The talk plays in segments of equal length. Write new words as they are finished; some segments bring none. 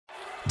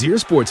Dear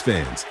sports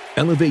fans,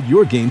 elevate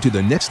your game to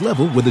the next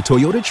level with a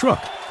Toyota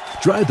truck.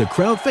 Drive the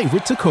crowd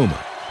favorite Tacoma.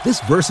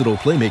 This versatile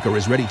playmaker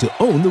is ready to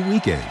own the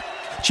weekend.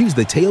 Choose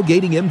the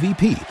tailgating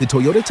MVP, the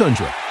Toyota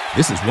Tundra.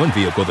 This is one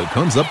vehicle that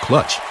comes up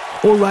clutch.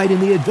 Or ride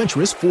in the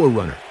adventurous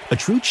 4Runner, a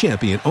true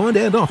champion on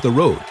and off the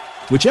road.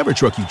 Whichever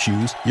truck you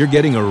choose, you're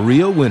getting a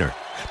real winner.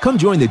 Come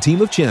join the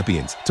team of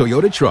champions,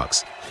 Toyota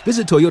Trucks.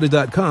 Visit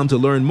Toyota.com to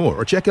learn more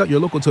or check out your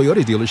local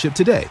Toyota dealership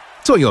today.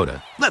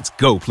 Toyota, let's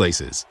go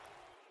places.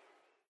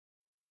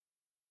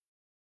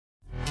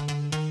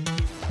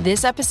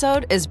 This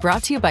episode is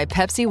brought to you by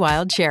Pepsi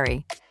Wild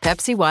Cherry.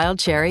 Pepsi Wild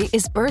Cherry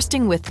is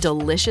bursting with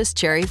delicious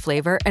cherry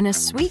flavor and a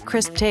sweet,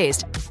 crisp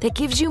taste that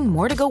gives you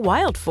more to go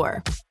wild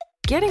for.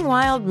 Getting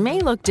wild may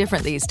look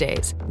different these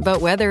days,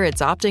 but whether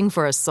it's opting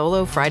for a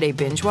solo Friday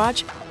binge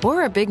watch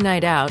or a big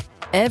night out,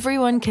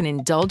 everyone can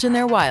indulge in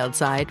their wild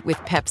side with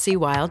Pepsi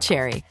Wild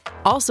Cherry.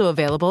 Also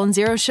available in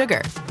Zero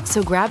Sugar.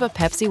 So grab a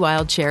Pepsi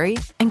Wild Cherry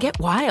and get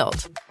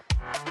wild.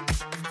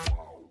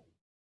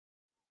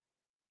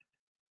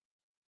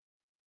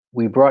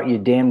 We brought you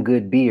damn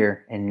good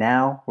beer, and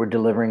now we're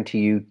delivering to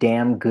you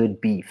damn good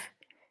beef.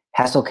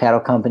 Hassel Cattle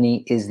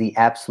Company is the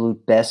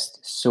absolute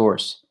best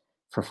source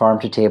for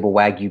farm-to-table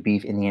Wagyu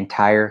beef in the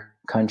entire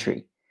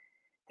country.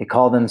 They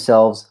call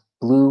themselves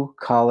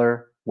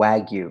blue-collar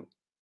Wagyu.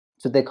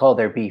 That's what they call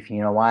their beef.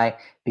 You know why?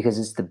 Because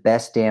it's the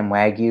best damn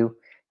Wagyu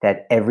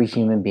that every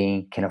human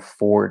being can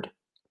afford.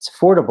 It's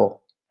affordable.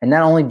 And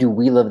not only do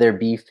we love their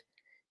beef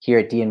here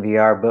at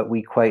DNVR, but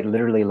we quite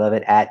literally love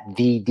it at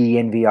the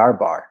DNVR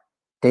bar.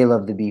 They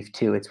love the beef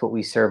too. It's what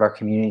we serve our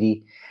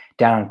community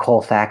down in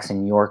Colfax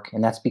and York.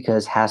 And that's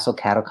because Hassel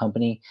Cattle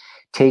Company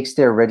takes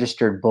their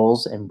registered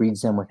bulls and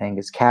breeds them with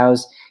Angus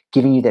cows,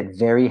 giving you that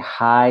very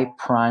high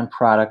prime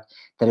product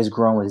that is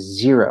grown with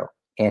zero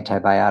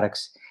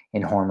antibiotics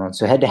and hormones.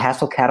 So head to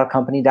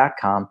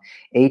HassellCattleCompany.com,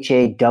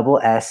 HASSELL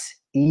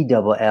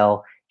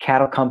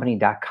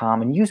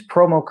cattlecompany.com, and use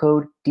promo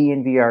code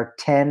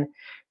DNVR10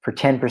 for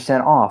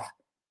 10% off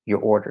your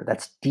order.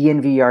 That's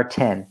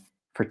DNVR10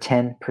 for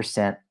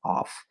 10%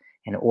 off.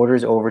 And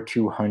orders over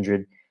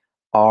 200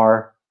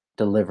 are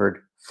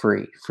delivered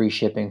free. Free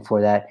shipping for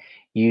that.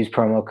 Use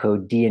promo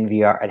code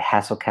DNVR at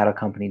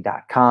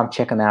HassellCattleCompany.com.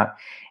 Check them out,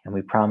 and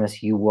we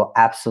promise you will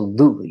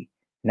absolutely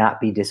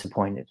not be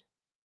disappointed.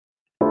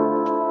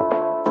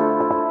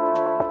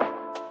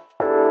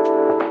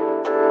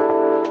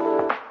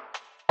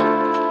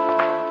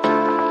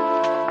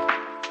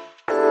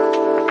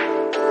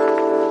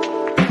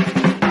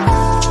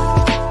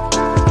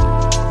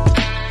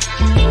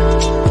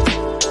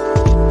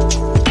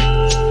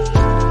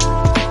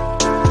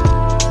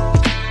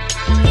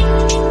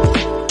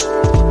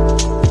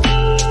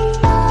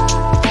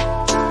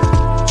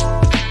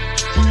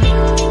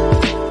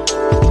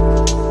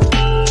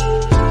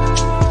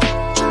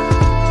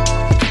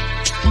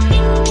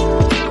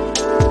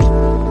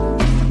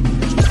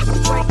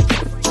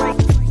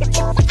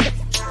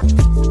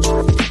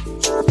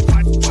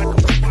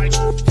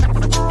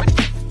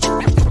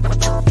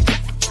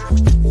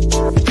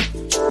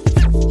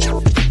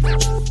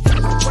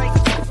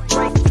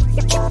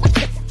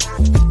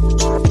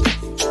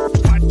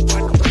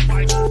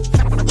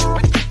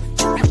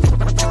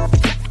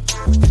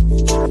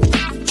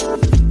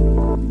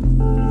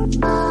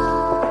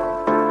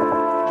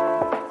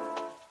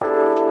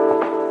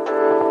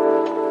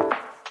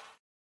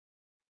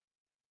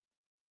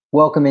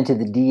 Welcome into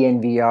the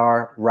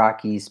DNVR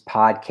Rockies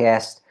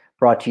podcast,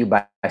 brought to you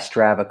by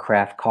Strava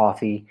Craft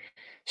Coffee.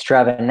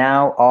 Strava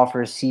now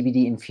offers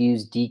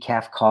CBD-infused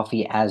decaf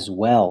coffee as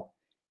well.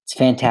 It's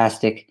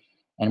fantastic,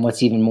 and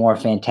what's even more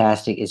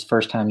fantastic is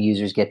first-time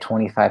users get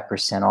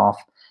 25%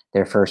 off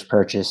their first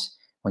purchase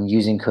when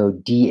using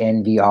code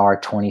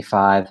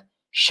DNVR25.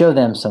 Show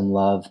them some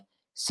love.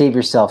 Save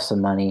yourself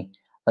some money.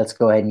 Let's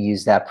go ahead and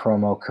use that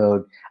promo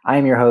code.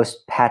 I'm your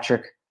host,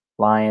 Patrick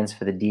Lyons,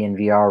 for the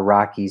DNVR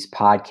Rockies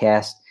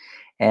podcast.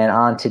 And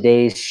on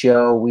today's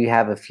show, we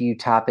have a few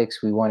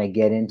topics we want to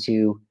get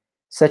into,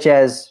 such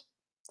as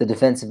the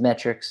defensive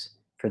metrics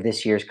for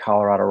this year's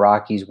Colorado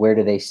Rockies. Where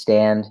do they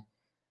stand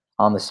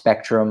on the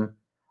spectrum?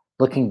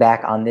 Looking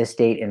back on this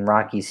date in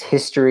Rockies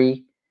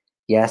history.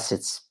 Yes,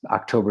 it's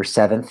October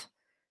 7th.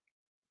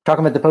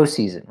 Talking about the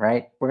postseason,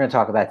 right? We're going to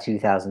talk about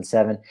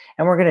 2007,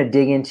 and we're going to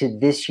dig into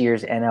this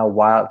year's NL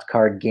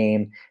wildcard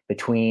game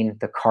between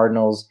the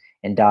Cardinals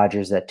and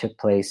Dodgers that took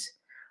place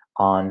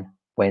on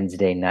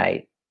Wednesday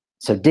night.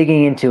 So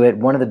digging into it,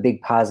 one of the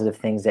big positive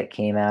things that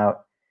came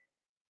out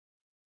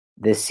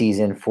this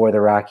season for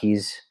the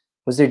Rockies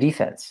was their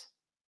defense.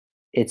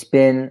 It's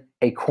been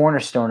a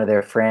cornerstone of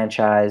their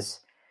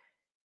franchise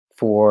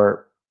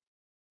for,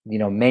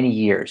 many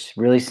years,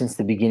 really since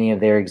the beginning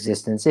of their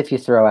existence. If you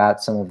throw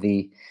out some of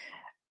the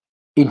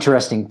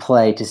interesting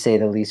play, to say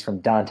the least, from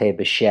Dante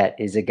Bichette,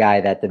 is a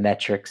guy that the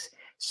metrics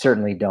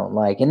certainly don't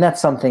like. And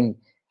that's something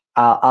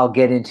I'll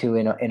get into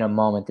in a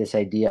moment, this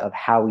idea of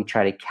how we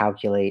try to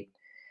calculate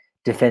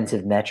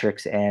defensive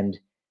metrics and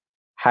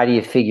how do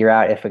you figure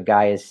out if a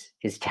guy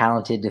is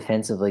talented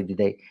defensively?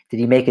 Did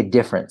he make a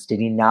difference? Did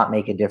he not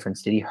make a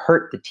difference? Did he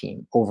hurt the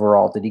team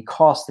overall? Did he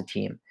cost the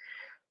team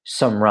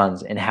some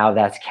runs, and how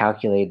that's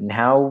calculated, and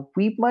how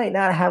we might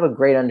not have a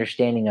great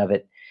understanding of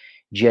it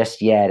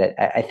just yet?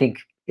 I think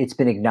it's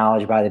been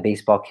acknowledged by the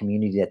baseball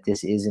community that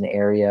this is an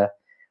area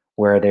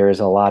where there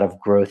is a lot of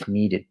growth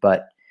needed.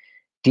 But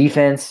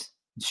defense,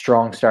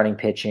 strong starting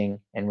pitching,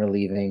 and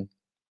relieving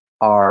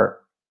are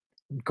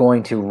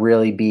going to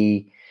really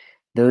be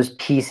those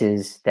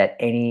pieces that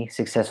any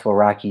successful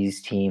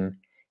Rockies team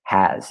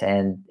has.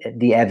 And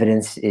the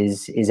evidence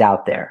is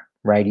out there,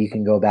 right? You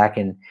can go back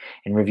and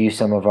review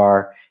some of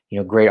our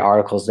great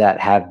articles that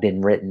have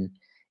been written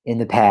in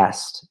the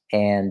past,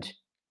 and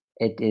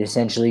it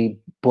essentially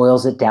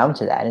boils it down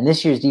to that. And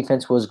this year's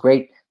defense was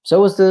great.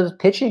 So was the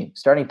pitching,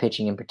 starting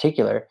pitching in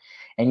particular.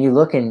 And you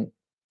look and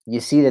you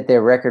see that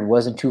their record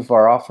wasn't too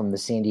far off from the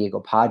San Diego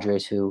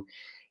Padres, who,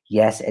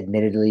 yes,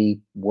 admittedly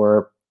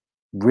were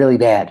really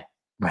bad,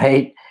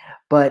 right?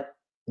 But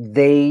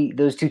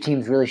those two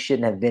teams really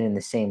shouldn't have been in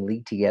the same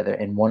league together.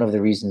 And one of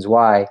the reasons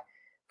why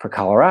for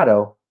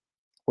Colorado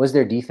was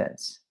their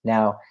defense.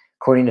 Now,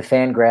 according to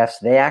Fangraphs,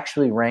 they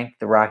actually ranked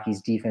the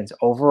Rockies defense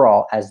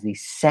overall as the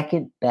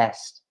second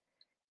best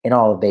in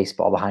all of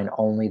baseball, behind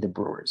only the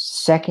Brewers.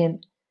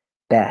 Second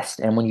best.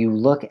 And when you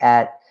look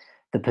at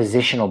the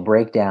positional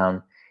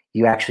breakdown,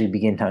 you actually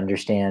begin to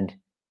understand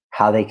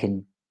how they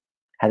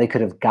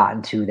could have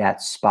gotten to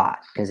that spot,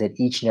 because at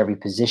each and every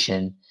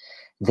position,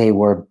 they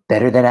were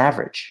better than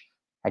average.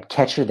 At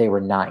catcher, they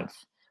were ninth,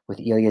 with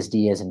Elias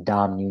Diaz and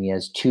Dom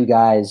Nunez, two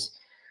guys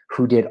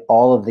who did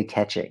all of the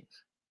catching.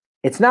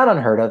 It's not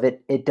unheard of.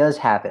 It does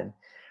happen,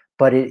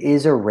 but it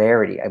is a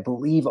rarity. I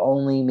believe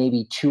only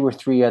maybe 2 or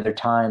 3 other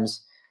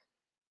times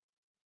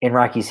in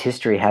Rockies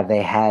history have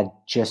they had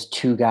just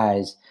two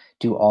guys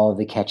do all of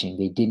the catching.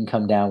 They didn't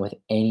come down with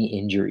any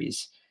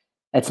injuries.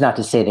 That's not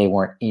to say they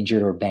weren't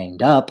injured or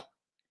banged up.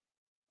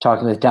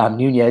 Talking with Dom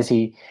Nunez,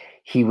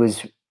 he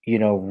was,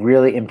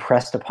 really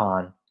impressed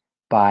upon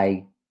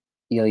by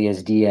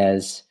Elias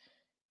Diaz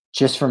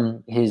just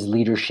from his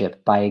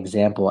leadership by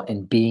example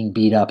and being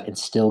beat up and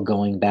still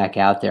going back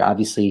out there.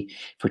 Obviously,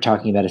 if we're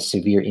talking about a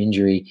severe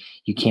injury,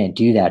 you can't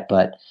do that.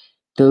 But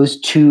those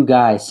two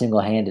guys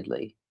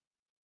single-handedly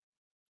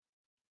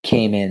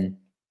came in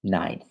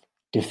ninth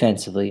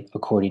defensively,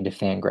 according to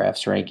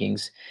Fangraphs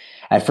rankings.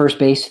 At first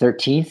base,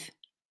 13th.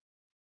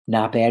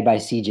 Not bad by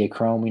C.J.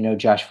 Cron. We know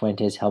Josh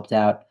Fuentes helped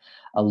out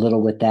a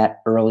little with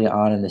that early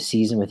on in the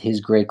season with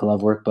his great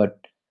glove work, but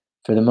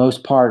for the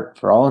most part,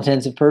 for all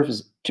intents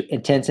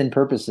and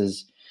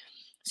purposes,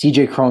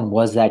 C.J. Cron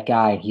was that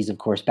guy. He's, of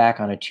course, back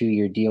on a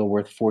 2-year deal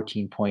worth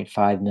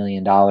 $14.5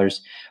 million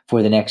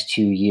for the next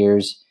 2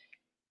 years.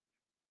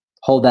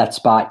 Hold that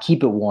spot.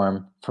 Keep it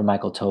warm for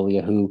Michael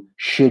Toglia, who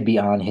should be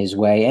on his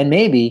way. And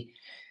maybe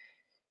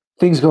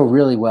things go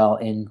really well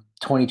in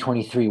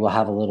 2023. We'll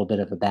have a little bit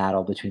of a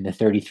battle between the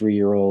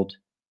 33-year-old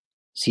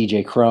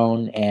C.J.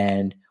 Cron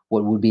and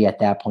what would be at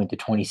that point the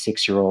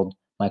 26-year-old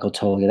Michael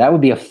Toglia. That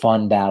would be a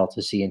fun battle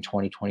to see in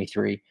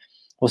 2023.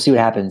 We'll see what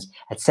happens.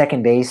 At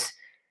second base,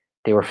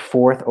 they were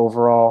 4th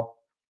overall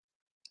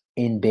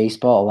in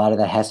baseball. A lot of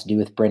that has to do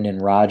with Brendan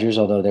Rodgers,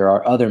 although there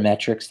are other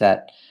metrics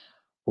that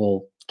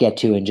we'll get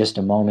to in just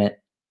a moment.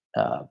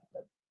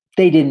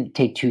 They didn't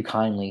take too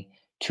kindly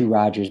to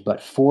Rodgers, but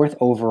 4th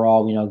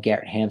overall. We know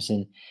Garrett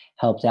Hampson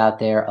helped out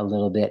there a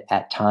little bit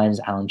at times.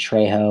 Alan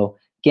Trejo,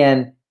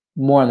 again,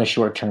 more on the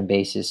short-term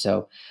basis.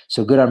 So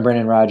good on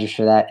Brendan Rodgers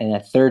for that. And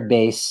at third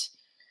base,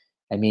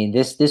 I mean,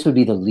 this would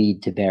be the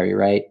lead to bury,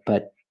 right?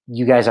 But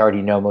you guys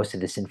already know most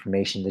of this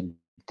information.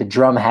 The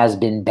drum has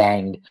been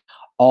banged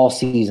all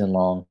season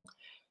long.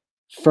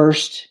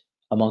 First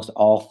amongst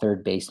all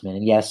third basemen.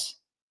 And yes,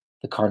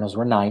 the Cardinals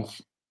were 9th,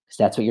 because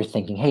that's what you're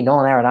thinking. Hey,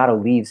 Nolan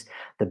Arenado leaves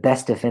the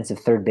best defensive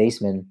third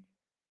baseman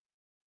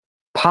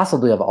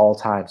possibly of all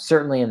time,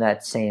 certainly in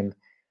that same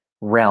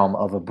realm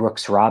of a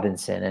Brooks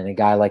Robinson and a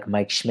guy like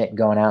Mike Schmidt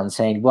going out and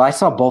saying, well, I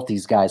saw both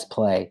these guys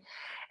play,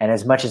 and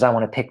as much as I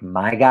want to pick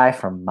my guy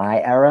from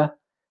my era,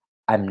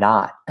 I'm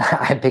not.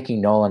 I'm picking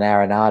Nolan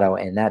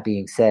Arenado. And that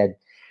being said,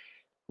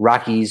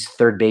 Rockies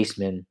third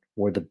basemen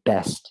were the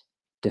best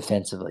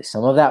defensively.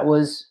 Some of that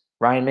was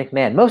Ryan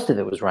McMahon. Most of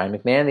it was Ryan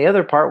McMahon. The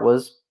other part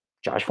was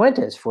Josh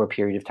Fuentes for a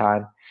period of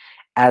time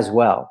as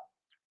well.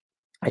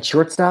 At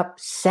shortstop,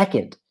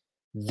 2nd.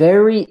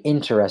 Very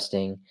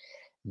interesting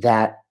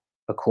that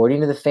according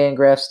to the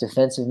Fangraphs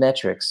defensive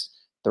metrics,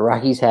 the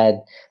Rockies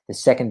had the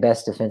 2nd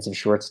best defensive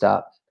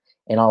shortstop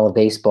in all of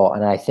baseball.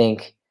 And I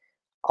think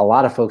a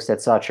lot of folks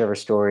that saw Trevor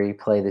Story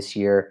play this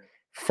year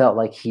felt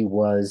like he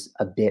was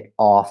a bit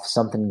off,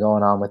 something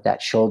going on with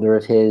that shoulder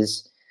of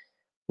his.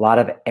 A lot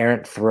of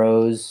errant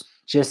throws,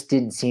 just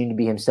didn't seem to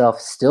be himself.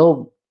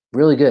 Still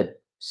really good,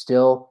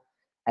 still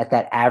at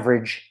that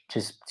average,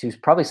 just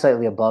probably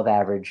slightly above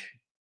average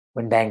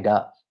when banged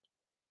up.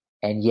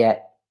 And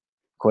yet,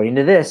 according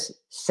to this,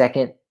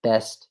 2nd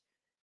best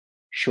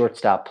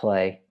shortstop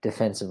play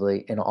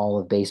defensively in all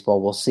of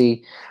baseball. We'll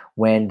see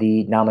when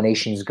the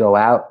nominations go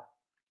out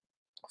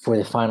for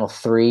the final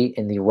 3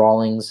 in the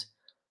Rawlings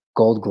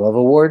Gold Glove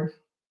Award,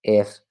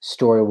 if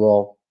Story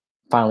will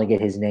finally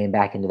get his name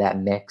back into that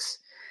mix.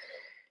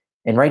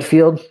 In right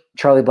field,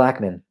 Charlie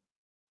Blackmon.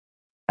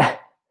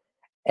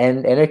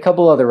 and a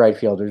couple other right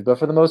fielders, but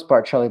for the most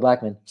part, Charlie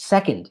Blackmon.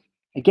 Second.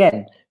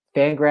 Again,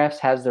 Fangraphs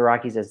has the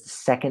Rockies as the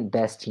second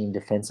best team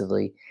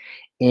defensively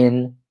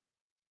in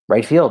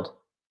right field.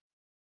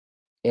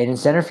 And in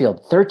center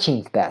field,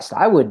 13th best.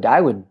 I would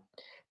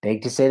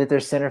beg to say that their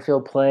center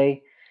field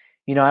play,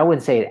 I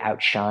wouldn't say it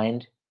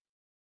outshined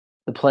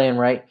the play in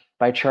right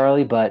by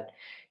Charlie, but,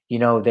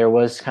 there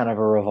was kind of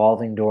a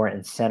revolving door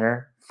in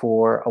center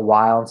for a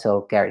while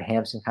until Garrett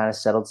Hampson kind of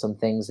settled some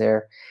things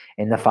there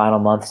in the final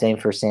month. Same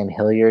for Sam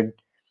Hilliard.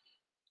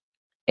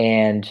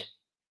 And,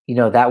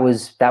 that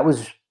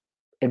was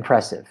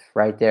impressive,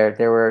 right?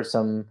 There were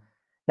some,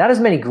 not as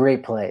many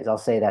great plays, I'll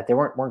say that. There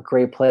weren't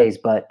great plays,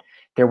 but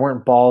there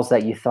weren't balls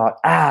that you thought,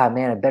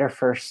 man, a better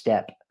first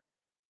step,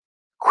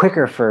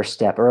 quicker first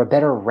step, or a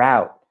better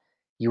route,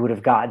 you would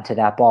have gotten to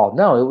that ball.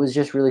 No, it was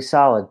just really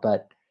solid.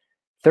 But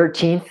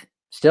 13th,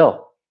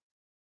 still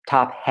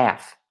top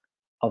half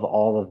of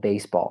all of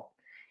baseball.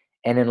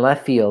 And in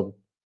left field,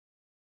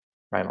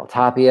 Raimel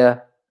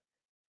Tapia,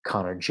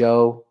 Connor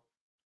Joe,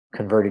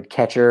 converted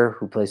catcher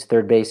who plays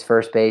third base,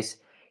 first base.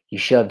 You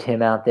shoved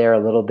him out there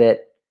a little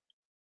bit.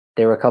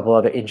 There were a couple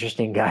other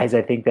interesting guys,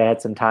 I think, that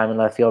had some time in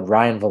left field.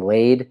 Ryan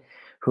Vilade,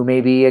 who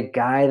may be a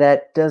guy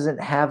that doesn't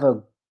have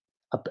a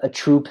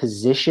true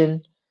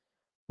position,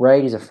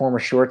 right? He's a former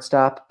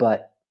shortstop,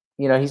 but,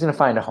 he's going to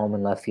find a home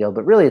in left field.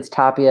 But really, it's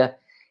Tapia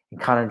and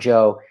Connor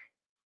Joe.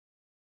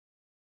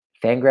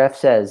 Fangraph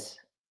says,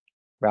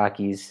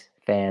 Rockies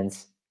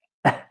fans,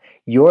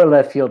 your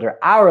left fielder,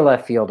 our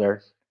left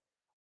fielder,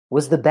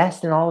 was the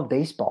best in all of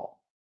baseball.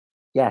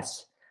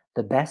 Yes,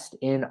 the best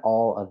in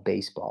all of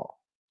baseball.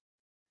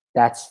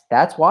 That's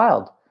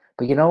wild.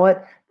 But you know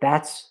what?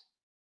 That's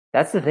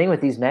the thing with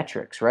these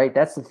metrics, right?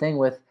 That's the thing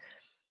with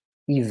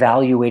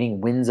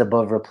evaluating wins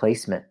above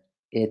replacement.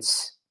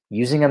 It's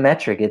using a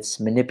metric. It's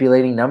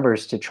manipulating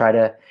numbers to try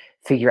to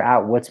figure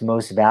out what's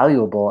most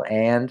valuable.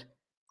 And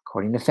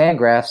according to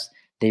Fangraphs,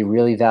 they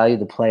really value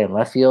the play in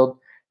left field,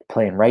 the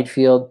play in right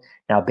field.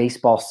 Now,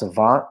 Baseball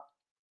Savant,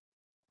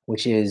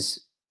 which is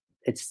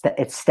it's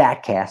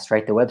StatCast,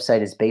 right? The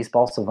website is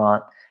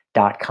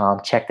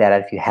baseballsavant.com. Check that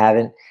out if you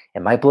haven't.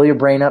 It might blow your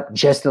brain up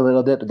just a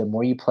little bit, but the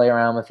more you play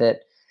around with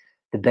it,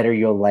 the better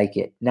you'll like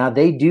it. Now,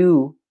 they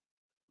do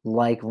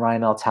like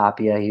Raimel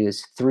Tapia. He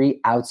was 3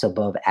 outs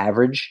above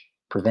average,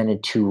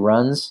 prevented 2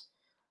 runs,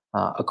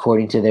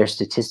 according to their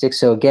statistics.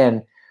 So,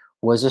 again,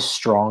 was a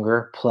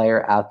stronger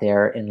player out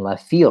there in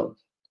left field.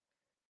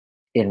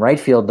 In right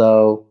field,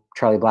 though,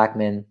 Charlie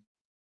Blackmon,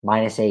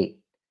 -8.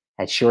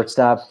 At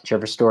shortstop,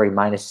 Trevor Story,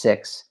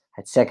 -6.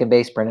 At second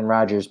base, Brendan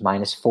Rodgers,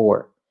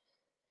 -4.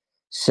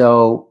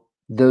 So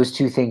those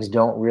two things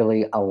don't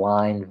really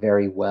align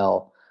very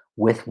well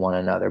with one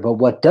another. But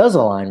what does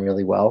align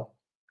really well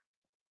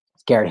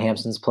is Garrett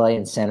Hampson's play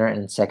in center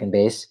and in second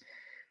base.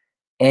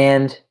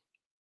 And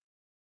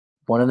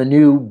one of the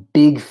new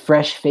big,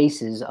 fresh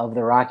faces of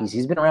the Rockies.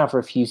 He's been around for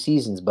a few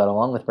seasons, but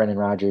along with Brendan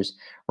Rodgers,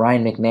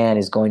 Ryan McMahon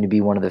is going to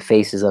be one of the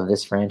faces of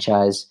this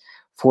franchise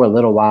for a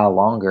little while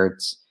longer.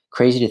 It's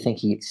crazy to think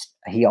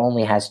he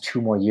only has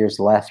 2 more years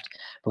left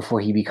before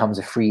he becomes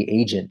a free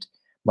agent,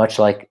 much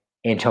like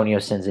Antonio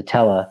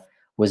Senzatella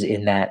was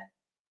in that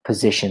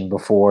position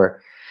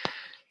before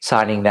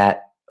signing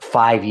that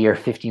 5-year,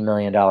 $50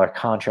 million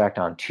contract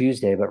on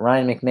Tuesday. But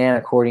Ryan McMahon,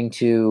 according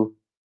to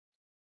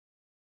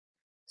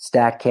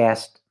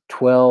StatCast,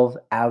 12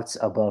 outs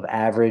above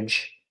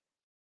average.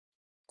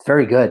 It's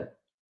very good.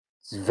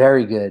 It's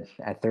very good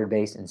at third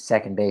base and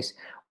second base.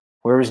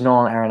 Where was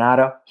Nolan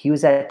Arenado? He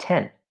was at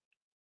 10.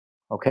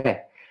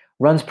 Okay.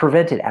 Runs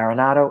prevented,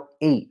 Arenado,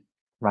 8.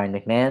 Ryan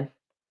McMahon,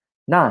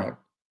 9.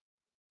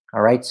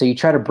 All right. So you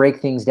try to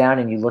break things down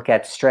and you look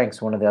at strengths.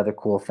 One of the other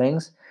cool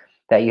things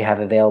that you have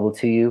available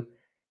to you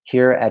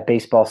here at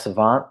Baseball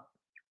Savant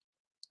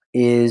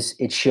is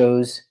it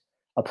shows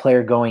a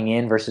player going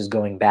in versus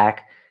going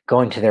back,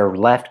 going to their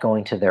left,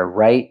 going to their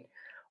right.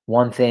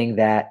 One thing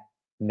that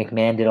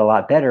McMahon did a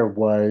lot better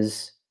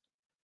was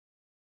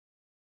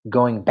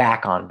going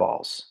back on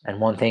balls.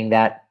 And one thing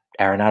that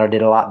Arenado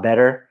did a lot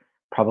better,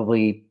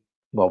 probably,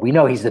 well, we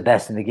know he's the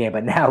best in the game,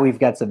 but now we've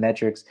got some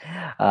metrics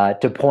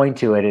to point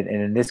to it. And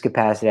in this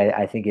capacity,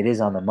 I think it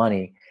is on the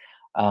money.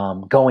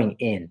 Going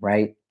in,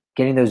 right?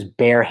 Getting those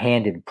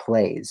barehanded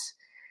plays.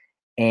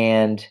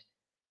 And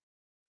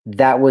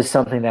that was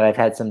something that I've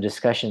had some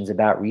discussions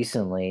about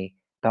recently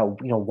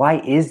about, why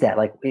is that?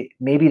 Like,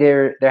 maybe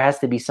there has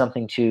to be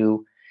something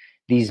to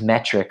these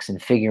metrics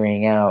and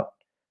figuring out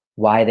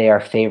why they are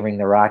favoring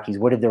the Rockies.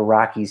 What did the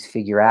Rockies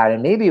figure out?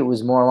 And maybe it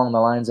was more along the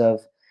lines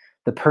of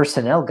the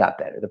personnel got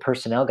better. The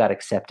personnel got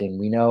accepting.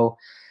 We know,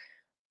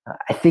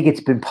 I think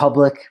it's been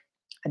public.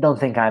 I don't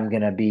think I'm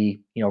going to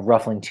be,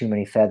 ruffling too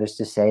many feathers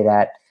to say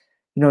that,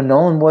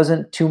 Nolan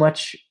wasn't too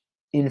much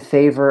in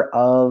favor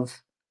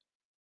of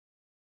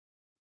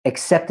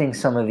accepting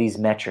some of these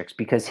metrics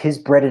because his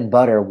bread and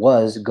butter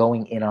was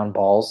going in on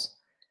balls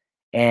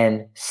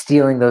and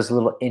stealing those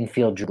little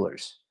infield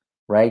dribblers,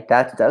 right?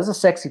 That was a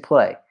sexy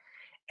play.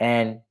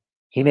 And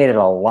he made it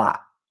a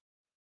lot.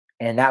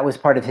 And that was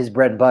part of his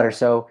bread and butter.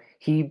 So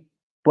he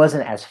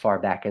wasn't as far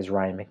back as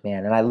Ryan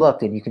McMahon. And I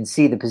looked, and you can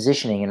see the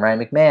positioning, and Ryan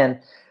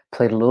McMahon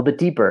played a little bit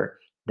deeper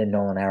than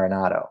Nolan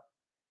Arenado.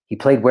 He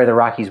played where the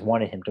Rockies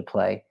wanted him to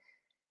play.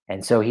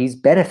 And so he's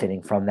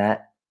benefiting from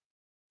that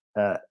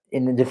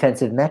in the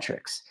defensive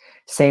metrics.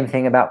 Same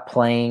thing about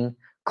playing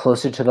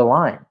closer to the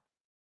line.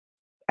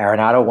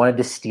 Arenado wanted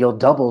to steal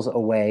doubles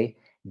away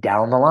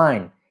down the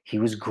line. He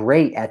was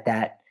great at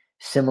that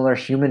similar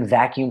human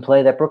vacuum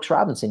play that Brooks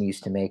Robinson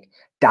used to make,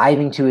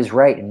 diving to his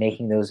right and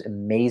making those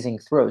amazing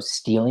throws,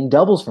 stealing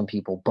doubles from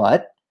people.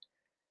 But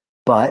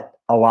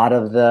a lot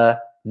of the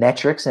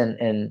metrics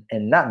and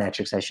not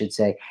metrics, I should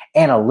say,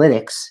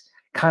 analytics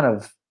kind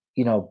of,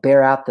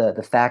 bear out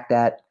the fact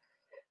that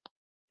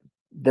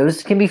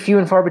those can be few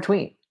and far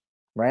between,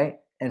 right?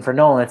 And for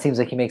Nolan, it seems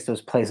like he makes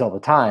those plays all the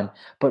time.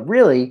 But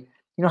really,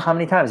 how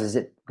many times? Is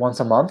it once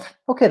a month?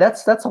 Okay,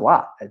 that's a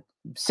lot.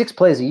 6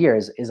 plays a year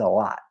is a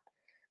lot.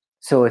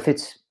 So if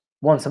it's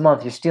once a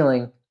month, you're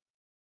stealing,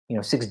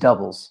 6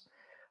 doubles.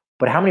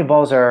 But how many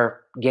balls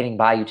are getting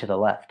by you to the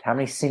left? How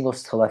many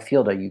singles to left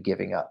field are you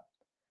giving up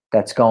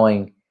that's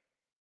going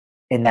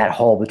in that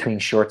hole between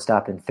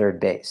shortstop and third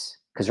base?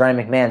 Because Ryan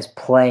McMahon's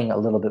playing a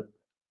little bit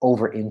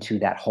over into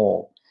that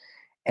hole.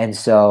 And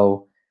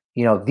so,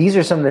 these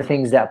are some of the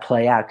things that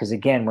play out. Because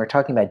again, we're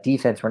talking about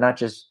defense. We're not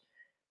just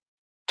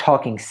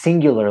talking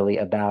singularly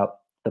about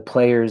the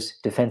player's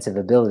defensive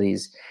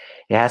abilities.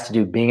 It has to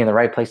do being in the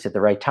right place at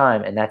the right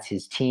time, and that's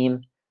his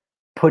team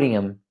putting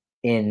him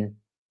in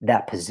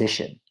that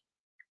position.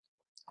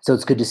 So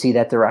it's good to see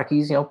that the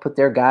Rockies, put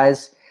their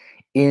guys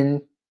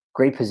in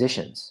great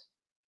positions.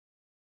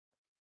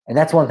 And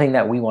that's one thing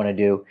that we want to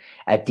do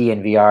at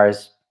DNVR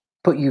is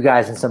put you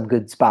guys in some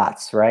good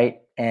spots,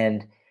 right?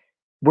 And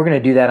we're going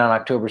to do that on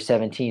October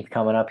 17th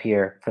coming up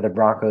here for the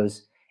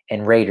Broncos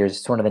and Raiders.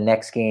 It's one of the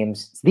next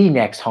games. It's the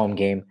next home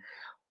game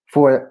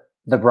for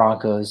the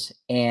Broncos.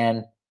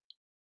 And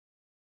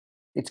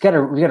we got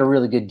a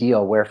really good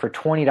deal where for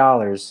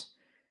 $20,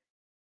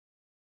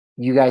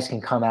 you guys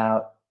can come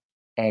out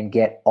and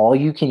get all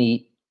you can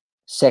eat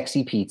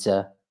sexy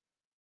pizza.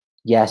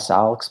 Yes,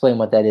 I'll explain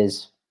what that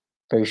is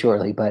very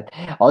shortly, but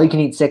all you can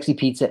eat sexy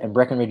pizza and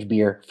Breckenridge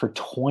beer for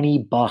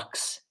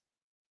 $20.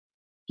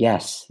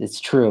 Yes, it's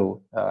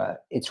true.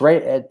 It's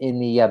right in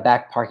the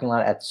back parking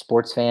lot at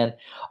Sports Fan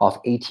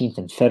off 18th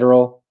and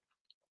Federal.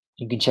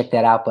 You can check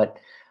that out, but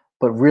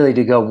really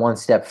to go one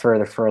step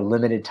further, for a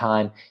limited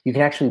time, you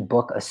can actually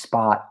book a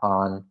spot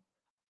on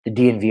the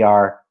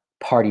DNVR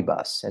party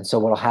bus. And so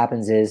what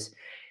happens is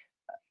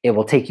it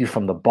will take you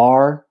from the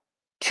bar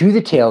to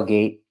the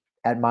tailgate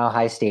at Mile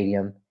High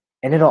Stadium,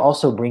 and it'll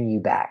also bring you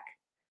back.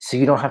 So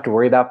you don't have to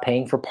worry about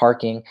paying for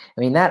parking.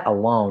 I mean, that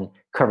alone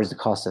covers the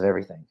cost of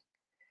everything.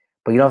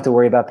 But you don't have to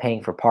worry about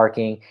paying for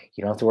parking.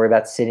 You don't have to worry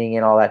about sitting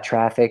in all that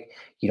traffic.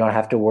 You don't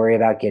have to worry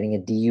about getting a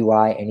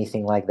DUI,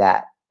 anything like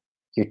that.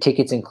 Your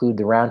tickets include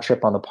the round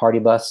trip on the party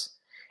bus,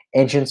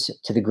 entrance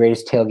to the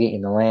greatest tailgate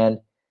in the land,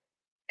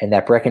 and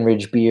that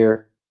Breckenridge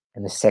beer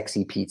and the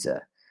sexy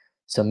pizza.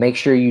 So make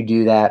sure you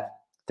do that.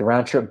 The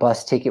round trip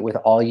bus ticket with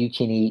all you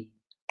can eat,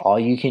 all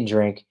you can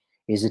drink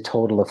is a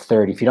total of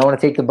 $30. If you don't want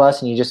to take the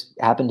bus and you just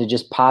happen to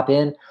just pop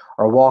in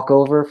or walk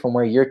over from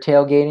where you're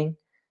tailgating,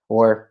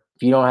 or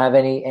if you don't have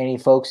any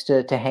folks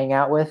to hang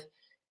out with,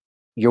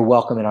 you're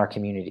welcome in our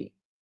community.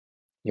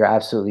 You're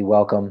absolutely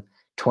welcome.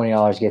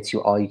 $20 gets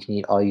you all you can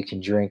eat, all you can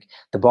drink.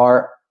 The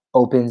bar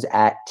opens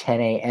at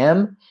 10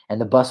 a.m. and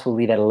the bus will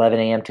leave at 11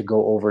 a.m. to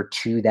go over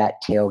to that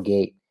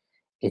tailgate.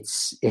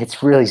 It's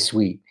really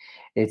sweet.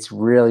 It's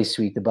really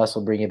sweet. The bus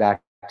will bring you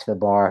back to the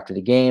bar after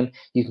the game.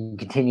 You can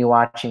continue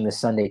watching the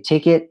Sunday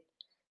Ticket.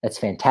 That's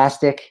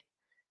fantastic.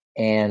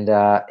 And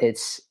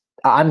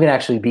I'm going to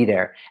actually be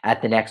there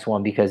at the next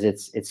one because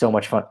it's so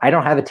much fun. I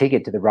don't have a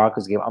ticket to the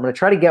Broncos game. I'm going to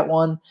try to get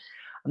one.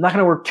 I'm not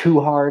going to work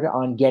too hard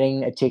on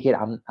getting a ticket.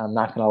 I'm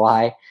not going to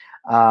lie.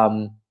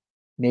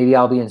 Maybe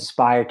I'll be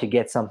inspired to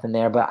get something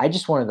there, but I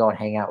just want to go and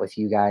hang out with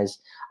you guys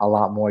a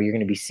lot more. You're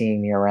going to be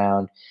seeing me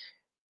around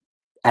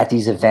at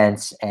these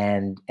events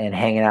and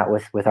hanging out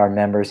with our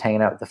members,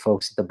 hanging out with the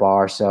folks at the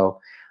bar. So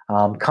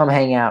come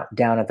hang out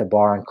down at the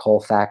bar on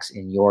Colfax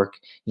in York.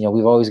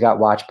 We've always got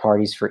watch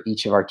parties for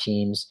each of our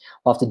teams.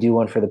 We'll have to do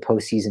one for the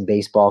postseason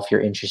baseball if you're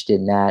interested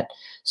in that.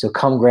 So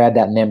come grab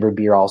that member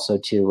beer also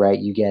too, right?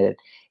 You get it.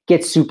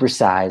 Get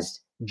supersized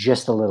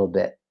just a little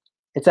bit.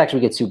 It's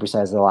actually get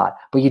supersized a lot,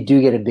 but you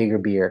do get a bigger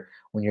beer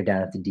when you're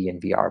down at the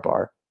DNVR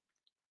bar.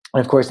 And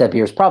of course, that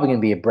beer is probably going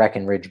to be a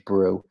Breckenridge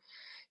Brew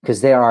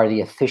because they are the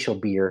official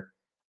beer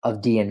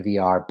of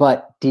DNVR.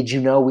 But did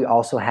you know we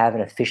also have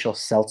an official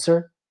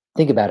seltzer?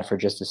 Think about it for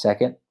just a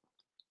second.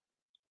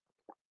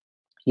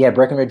 Yeah,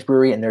 Breckenridge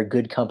Brewery and their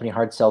Good Company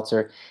hard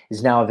seltzer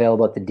is now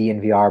available at the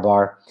DNVR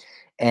bar.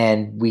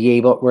 And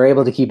we're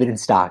able to keep it in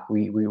stock.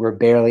 We were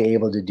barely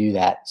able to do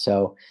that.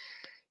 So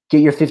get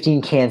your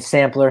 15-can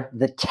sampler,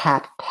 the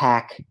Tap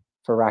Pack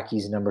for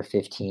Rockies number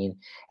 15.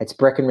 It's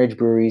Breckenridge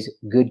Brewery's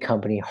Good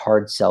Company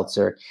Hard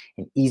Seltzer,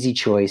 an easy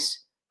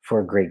choice for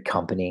a great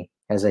company.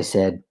 As I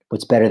said,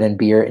 what's better than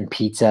beer and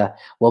pizza?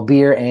 Well,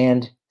 beer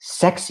and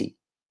sexy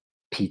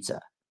pizza.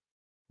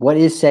 What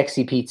is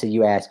sexy pizza,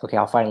 you ask? Okay,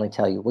 I'll finally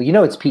tell you. Well, you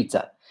know it's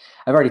pizza.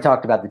 I've already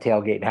talked about the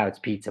tailgate and how it's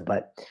pizza,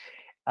 but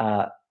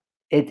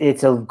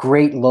it's a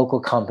great local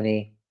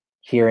company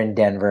here in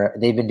Denver.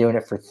 They've been doing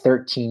it for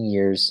 13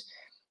 years,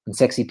 and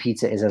sexy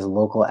pizza is as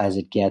local as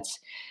it gets.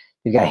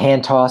 You've got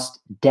hand-tossed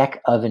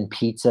deck oven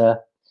pizza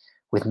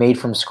with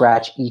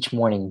made-from-scratch each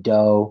morning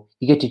dough.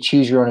 You get to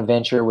choose your own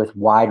adventure with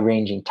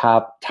wide-ranging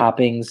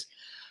toppings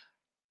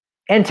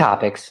and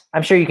topics.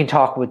 I'm sure you can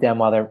talk with them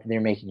while they're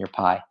making your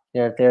pie.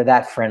 They're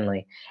that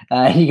friendly.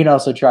 You can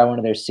also try one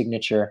of their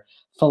signature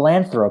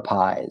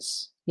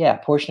philanthropies. Yeah,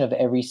 a portion of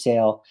every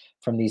sale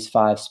from these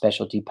 5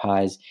 specialty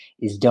pies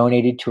is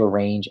donated to a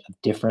range of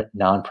different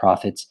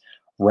nonprofits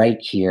right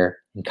here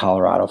in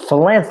Colorado.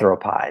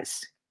 Philanthropies.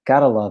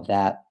 Gotta love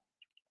that.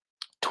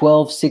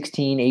 12,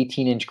 16,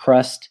 18-inch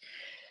crust.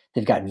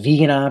 They've got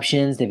vegan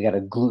options. They've got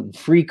a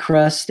gluten-free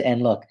crust.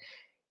 And look,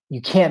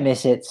 you can't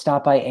miss it.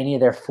 Stop by any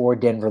of their 4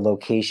 Denver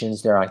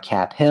locations. They're on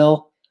Cap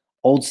Hill,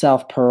 Old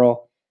South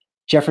Pearl,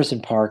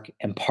 Jefferson Park,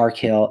 and Park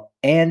Hill.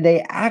 And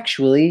they're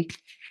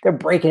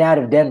breaking out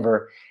of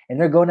Denver, and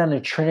they're going down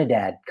to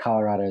Trinidad,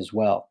 Colorado as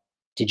well.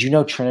 Did you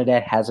know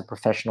Trinidad has a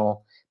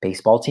professional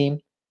baseball team?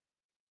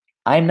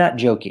 I'm not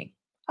joking.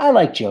 I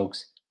like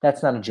jokes.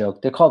 That's not a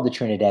joke. They're called the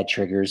Trinidad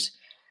Triggers.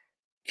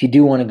 If you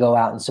do want to go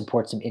out and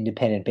support some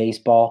independent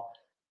baseball,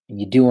 and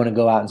you do want to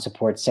go out and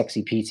support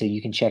sexy pizza,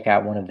 you can check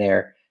out one of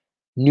their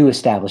new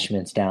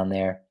establishments down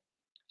there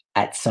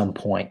at some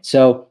point.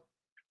 So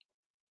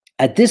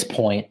at this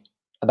point,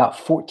 about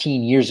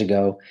 14 years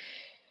ago,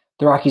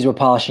 the Rockies were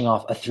polishing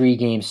off a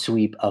 3-game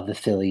sweep of the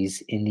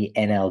Phillies in the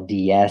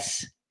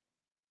NLDS.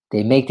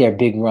 They make their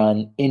big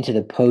run into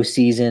the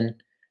postseason,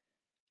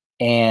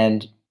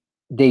 and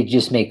they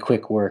just make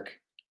quick work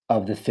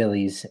of the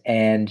Phillies.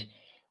 And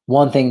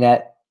one thing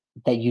that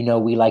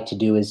we like to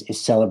do is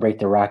celebrate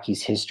the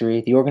Rockies'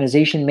 history. The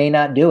organization may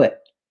not do it.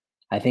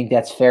 I think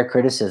that's fair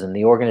criticism.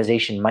 The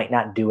organization might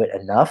not do it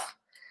enough,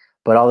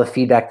 but all the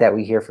feedback that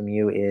we hear from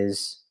you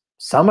is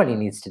somebody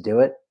needs to do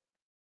it.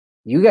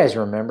 You guys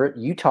remember it.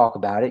 You talk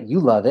about it. You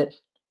love it.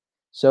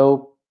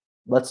 So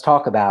let's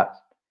talk about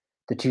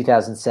the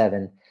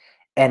 2007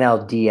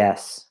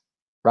 NLDS.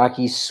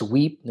 Rockies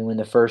sweep and win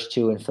the first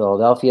 2 in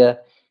Philadelphia.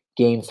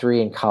 Game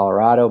 3 in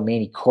Colorado.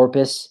 Manny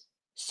Corpus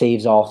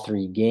saves all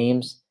 3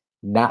 games.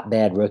 Not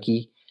bad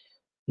rookie.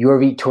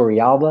 Yorvi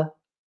Torrealba,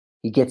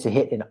 he gets a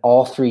hit in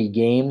all 3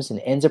 games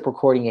and ends up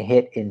recording a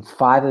hit in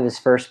 5 of his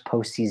first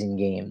postseason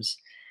games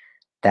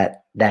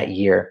that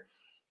year.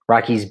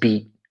 Rockies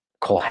beat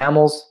Cole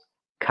Hamels,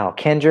 Kyle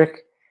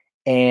Kendrick,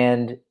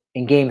 and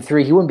in Game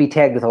 3, he wouldn't be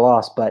tagged with a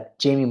loss, but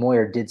Jamie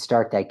Moyer did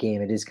start that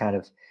game. It is kind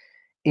of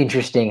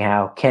interesting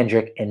how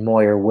Kendrick and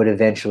Moyer would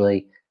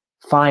eventually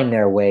find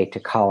their way to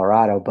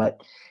Colorado.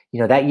 But,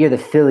 that year the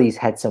Phillies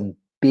had some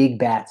big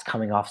bats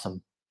coming off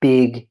some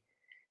big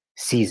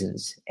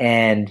seasons.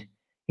 And,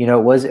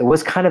 it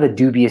was kind of a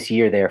dubious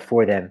year there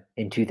for them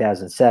in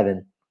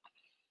 2007.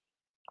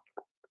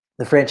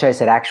 The franchise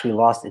had actually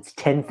lost its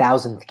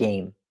 10,000th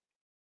game.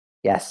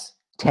 Yes,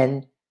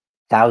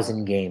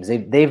 10,000 games.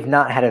 They've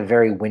not had a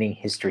very winning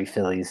history,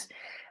 Phillies.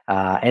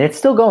 And it's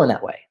still going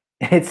that way.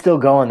 It's still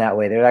going that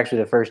way. They're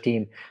actually the first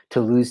team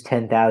to lose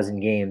 10,000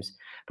 games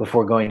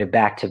before going to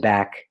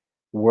back-to-back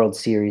World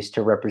Series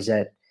to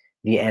represent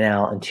the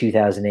NL in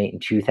 2008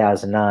 and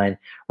 2009.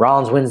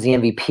 Rollins wins the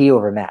MVP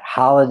over Matt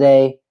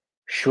Holliday,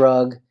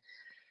 Shrug,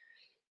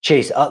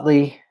 Chase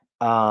Utley.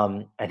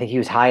 I think he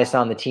was highest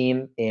on the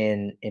team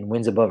in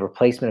wins above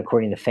replacement,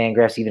 according to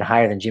Fangraphs, even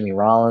higher than Jimmy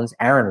Rollins.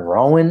 Aaron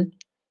Rowan,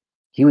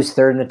 he was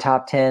 3rd in the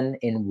top 10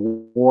 in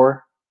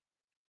WAR.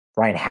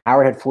 Ryan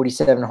Howard had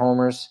 47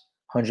 homers,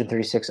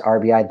 136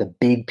 RBI. The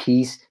big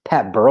piece,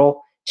 Pat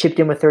Burrell chipped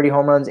in with 30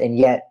 home runs, and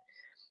yet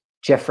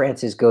Jeff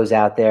Francis goes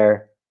out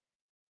there,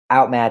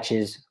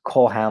 outmatches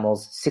Cole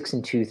Hamels, 6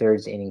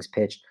 2/3 innings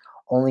pitched,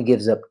 only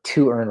gives up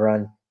 2 earned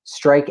run,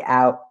 strike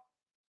out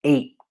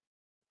 8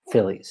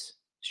 Phillies.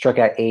 Struck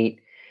out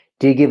 8,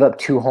 did give up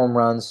 2 home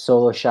runs,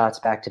 solo shots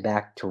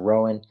back-to-back to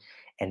Rowan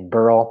and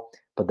Burrell,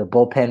 but the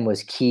bullpen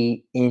was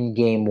key in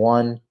Game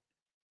 1.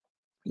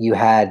 You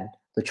had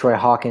LaTroy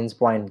Hawkins,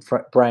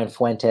 Brian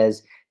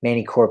Fuentes,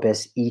 Manny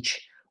Corpus,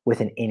 each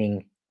with an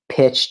inning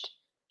pitched.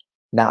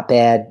 Not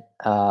bad.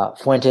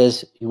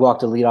 Fuentes, he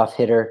walked a leadoff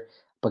hitter,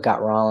 but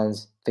got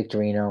Rollins,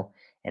 Victorino,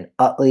 and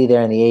Utley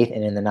there in the 8th,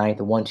 and in the 9th,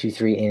 the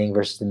 1-2-3 inning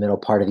versus the middle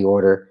part of the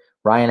order.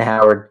 Ryan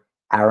Howard,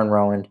 Aaron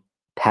Rowan,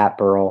 Pat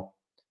Burrell.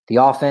 The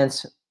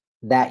offense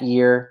that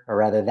year, or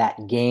rather that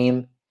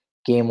game,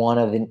 Game 1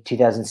 of the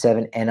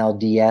 2007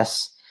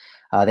 NLDS,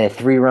 they had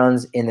 3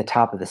 runs in the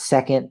top of the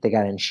 2nd. They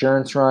got an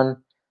insurance run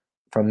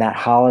from Matt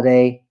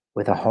Holliday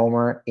with a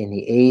homer in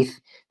the 8th.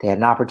 They had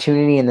an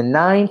opportunity in the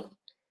 9th,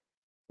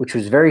 which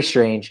was very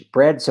strange.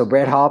 Brad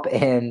Hawpe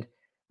and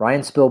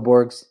Ryan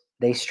Spilborghs,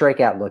 they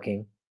strike out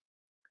looking.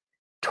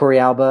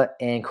 Torrealba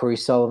and Corey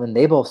Sullivan,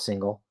 they both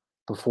single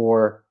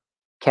before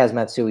Kaz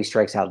Matsui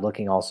strikes out,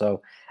 looking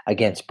also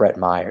against Brett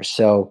Myers.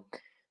 So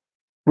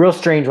real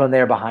strange one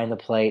there behind the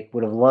plate.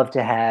 Would have loved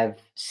to have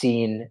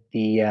seen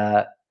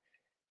the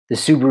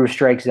Subaru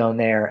strike zone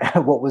there.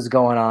 What was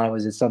going on?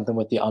 Was it something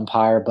with the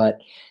umpire? But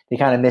they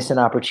kind of missed an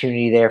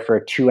opportunity there for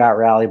a 2-out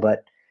rally.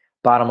 But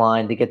bottom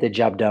line, they get the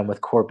job done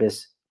with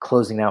Corpus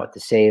closing out with the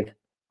save.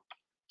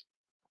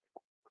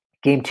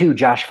 Game 2,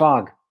 Josh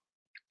Fogg.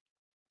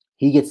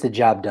 He gets the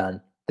job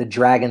done. The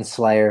Dragon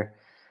Slayer.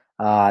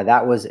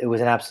 It was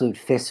an absolute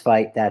fist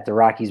fight that the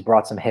Rockies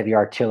brought some heavy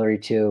artillery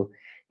to.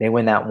 They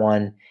win that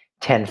one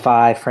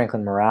 10-5.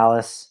 Franklin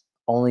Morales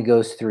only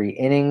goes 3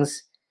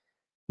 innings.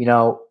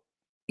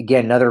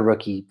 Again, another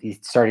rookie. He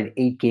started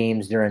 8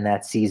 games during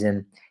that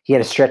season. He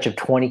had a stretch of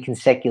 20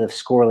 consecutive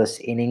scoreless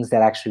innings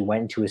that actually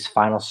went into his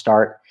final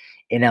start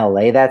in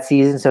LA that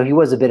season. So he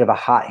was a bit of a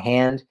hot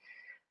hand.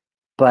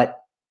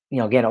 But,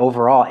 again,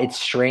 overall, it's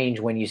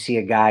strange when you see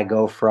a guy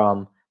go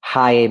from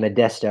high A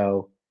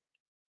Modesto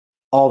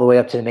all the way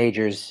up to the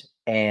majors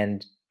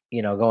and,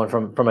 going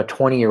from a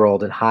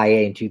 20-year-old in high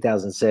A in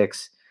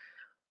 2006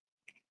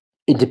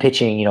 into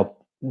pitching,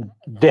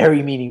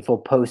 very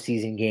meaningful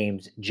postseason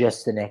games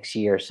just the next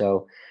year.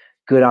 So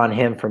good on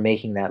him for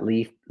making that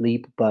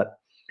leap. But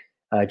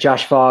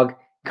Josh Fogg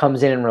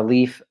comes in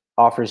relief,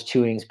 offers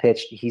 2 innings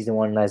pitched. He's the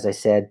one, as I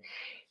said,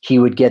 he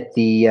would get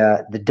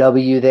the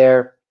W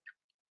there.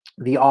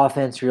 The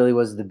offense really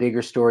was the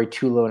bigger story.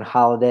 Tulo and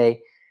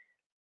Holiday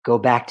go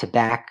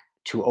back-to-back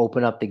to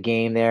open up the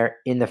game there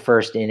in the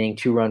first inning.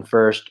 2-run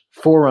first,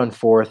 4-run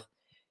fourth,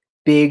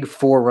 big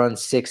 4-run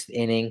sixth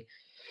inning,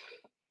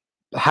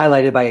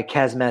 highlighted by a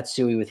Kaz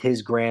Matsui with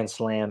his grand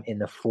slam in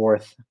the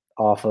fourth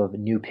off of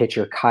new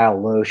pitcher Kyle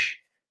Loesch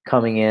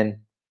coming in.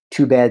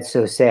 Too bad,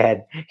 so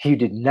sad. You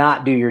did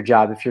not do your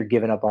job if you're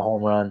giving up a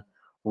home run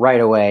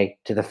right away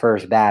to the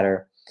first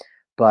batter.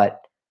 But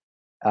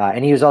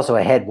and he was also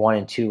ahead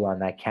 1-2 on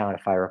that count,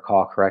 if I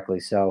recall correctly.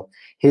 So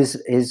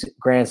his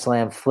grand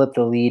slam flipped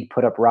the lead,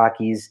 put up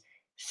Rockies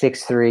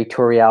 6-3.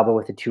 Torrealba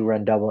with a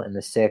 2-run double in the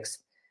 6th.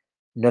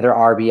 Another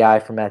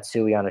RBI from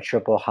Matsui on a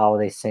triple,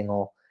 Holiday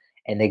single.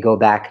 And they go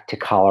back to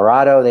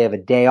Colorado. They have a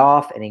day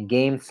off. And in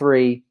game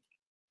 3,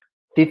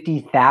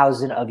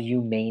 50,000 of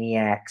you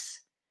maniacs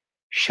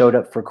showed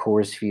up for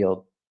Coors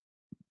Field.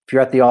 If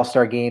you're at the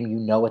All-Star game, you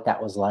know what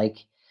that was like.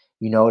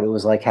 You know what it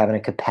was like having a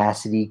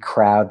capacity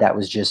crowd that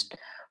was just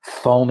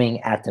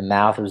foaming at the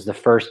mouth. It was the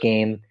first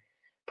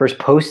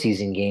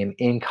postseason game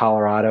in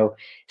Colorado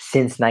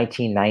since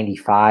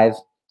 1995.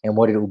 And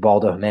what did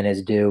Ubaldo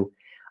Jimenez do?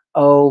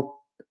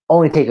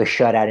 Only take a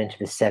shutout into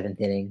the 7th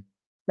inning.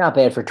 Not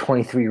bad for a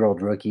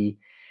 23-year-old rookie.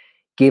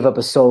 Gave up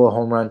a solo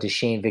home run to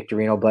Shane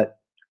Victorino, but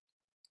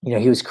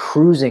he was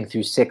cruising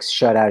through 6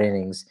 shutout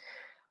innings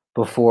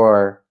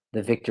before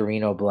the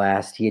Victorino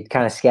blast. He had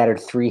kind of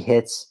scattered 3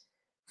 hits,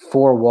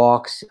 4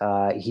 walks.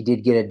 He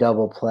did get a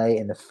double play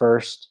in the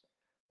first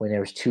when there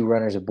was 2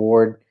 runners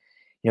aboard.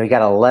 He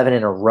got 11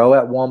 in a row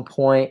at one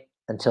point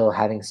until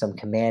having some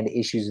command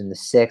issues in the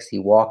 6th. He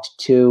walked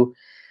 2.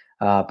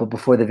 But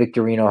before the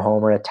Victorino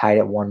homer, it tied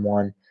at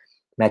 1-1.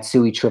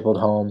 Matsui tripled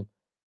home.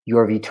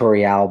 Yorvi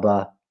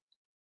Torrealba.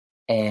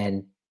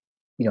 And,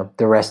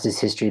 the rest is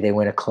history. They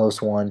win a close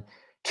one,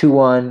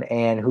 2-1.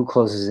 And who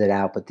closes it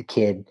out but the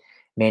kid,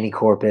 Manny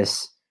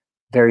Corpus.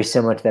 Very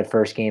similar to that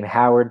first game.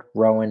 Howard,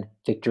 Rowan,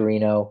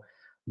 Victorino.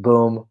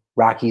 Boom.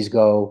 Rockies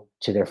go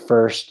to their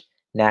first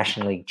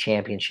National League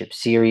Championship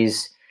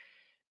Series.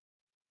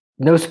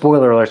 No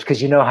spoiler alerts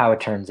because you know how it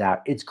turns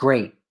out. It's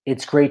great.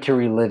 It's great to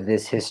relive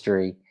this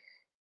history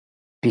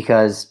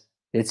because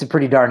it's a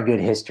pretty darn good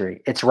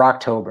history. It's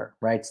Rocktober,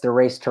 right? It's the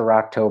race to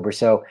Rocktober.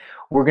 So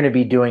we're going to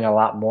be doing a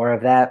lot more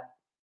of that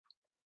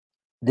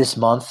this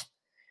month.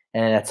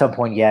 And at some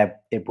point,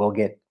 it will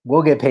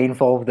get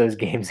painful with those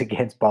games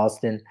against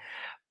Boston.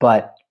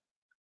 But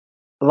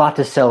a lot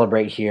to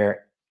celebrate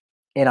here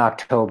in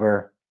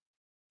October.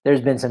 There's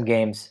been some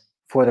games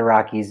for the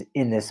Rockies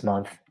in this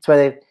month. That's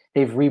why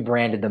they've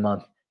rebranded the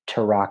month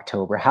to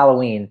Rocktober.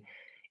 Halloween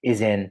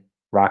is in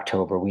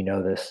Rocktober. We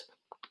know this.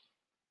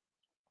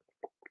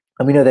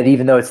 And we know that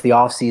even though it's the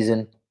off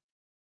season,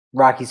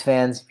 Rockies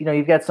fans,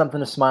 you've got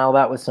something to smile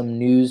about with some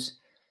news,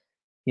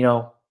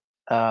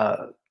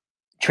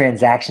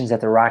 transactions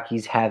that the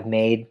Rockies have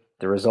made.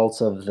 The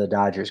results of the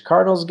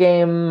Dodgers-Cardinals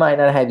game might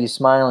not have you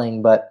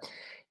smiling, but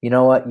you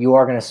know what? You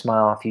are going to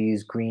smile if you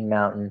use Green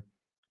Mountain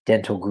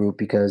Dental Group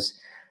because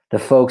the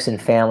folks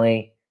and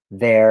family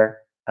there,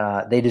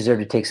 they deserve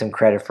to take some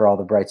credit for all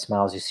the bright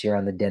smiles you see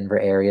around the Denver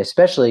area,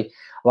 especially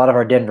a lot of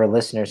our Denver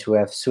listeners who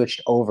have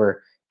switched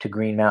over to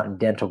Green Mountain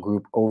Dental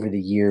Group over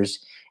the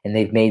years, and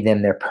they've made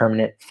them their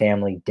permanent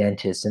family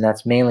dentist. And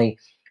that's mainly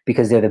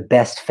because they're the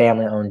best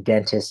family-owned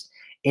dentist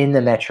in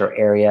the metro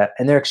area,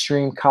 and they're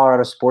extreme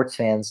Colorado sports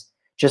fans,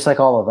 just like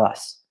all of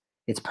us.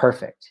 It's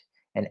perfect.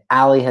 And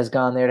Allie has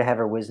gone there to have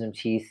her wisdom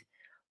teeth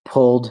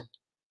pulled.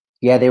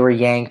 Yeah, they were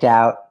yanked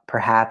out,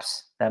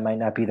 perhaps. That might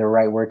not be the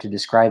right word to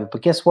describe it.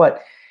 But guess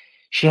what?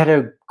 She had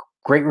a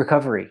great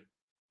recovery.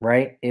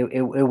 right?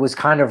 It was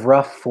kind of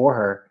rough for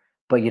her,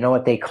 but you know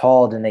what? They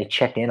called and they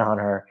checked in on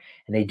her,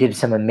 and they did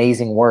some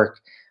amazing work.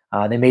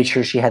 They made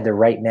sure she had the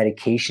right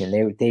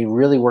medication. They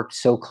really worked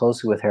so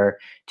closely with her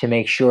to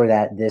make sure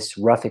that this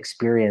rough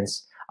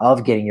experience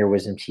of getting your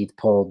wisdom teeth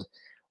pulled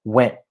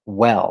went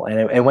well.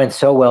 And it went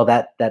so well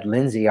that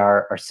Lindsay,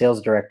 our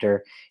sales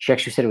director, she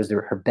actually said it was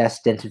her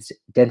best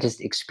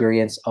dentist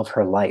experience of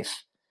her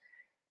life.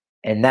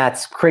 And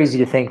that's crazy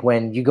to think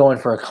when you go in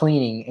for a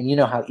cleaning, and you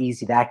know how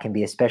easy that can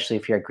be, especially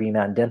if you're at Green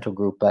Mountain Dental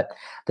Group. But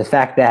the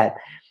fact that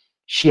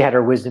she had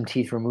her wisdom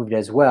teeth removed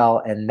as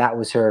well, and that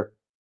was her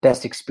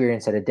best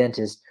experience at a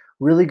dentist,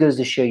 really goes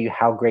to show you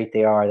how great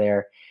they are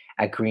there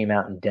at Green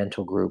Mountain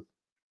Dental Group.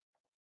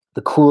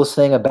 The coolest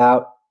thing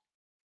about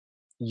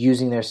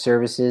using their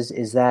services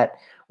is that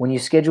when you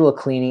schedule a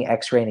cleaning,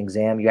 x-ray, and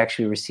exam, you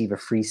actually receive a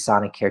free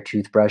Sonicare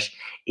toothbrush.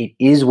 It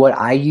is what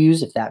I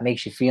use, if that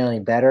makes you feel any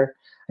better.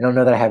 I don't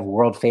know that I have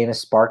world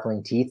famous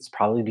sparkling teeth. It's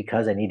probably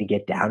because I need to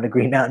get down to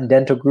Green Mountain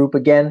Dental Group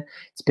again.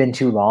 It's been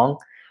too long.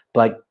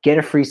 But get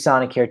a free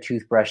Sonicare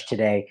toothbrush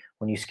today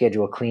when you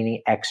schedule a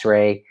cleaning,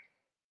 x-ray,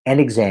 and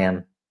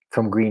exam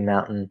from Green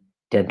Mountain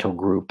Dental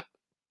Group.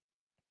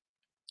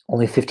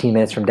 Only 15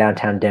 minutes from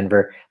downtown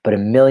Denver, but a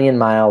million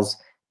miles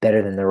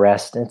better than the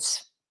rest. And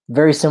it's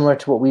very similar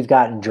to what we've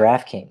got in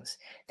DraftKings,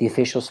 the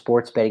official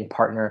sports betting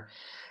partner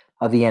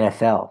of the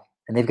NFL.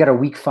 And they've got a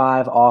Week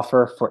 5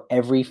 offer for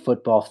every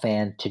football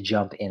fan to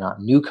jump in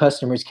on. New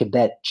customers can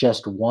bet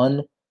just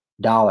 $1.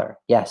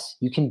 Yes,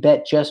 you can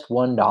bet just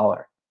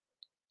 $1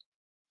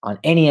 on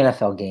any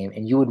NFL game,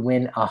 and you would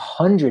win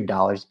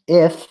 $100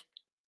 if,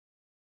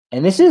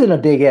 and this isn't a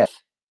big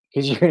if,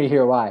 because you're going to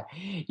hear why.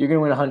 You're going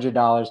to win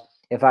 $100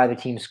 if either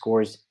team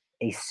scores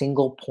a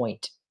single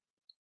point.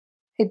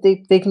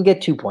 They can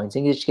get 2 points.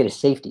 They can just get a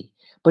safety,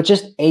 but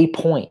just a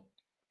point.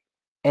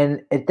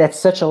 And that's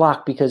such a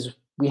lock because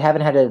we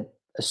haven't had a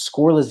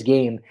scoreless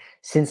game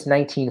since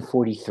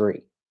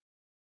 1943.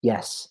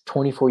 Yes,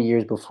 24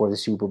 years before the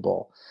Super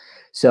Bowl.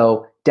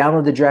 So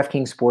download the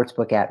DraftKings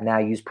Sportsbook app now.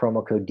 Use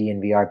promo code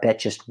DNVR. Bet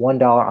just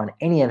 $1 on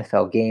any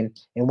NFL game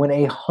and win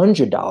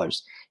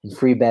 $100 in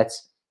free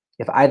bets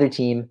if either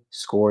team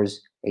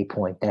scores a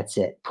point. That's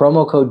it.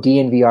 Promo code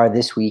DNVR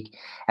this week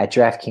at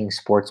DraftKings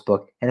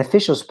Sportsbook, an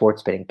official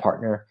sports betting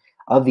partner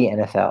of the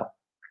NFL.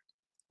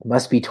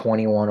 Must be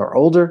 21 or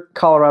older.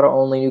 Colorado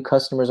only. New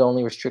customers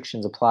only.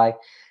 Restrictions apply.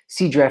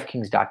 See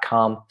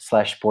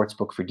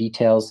DraftKings.com/sportsbook for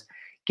details.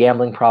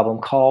 Gambling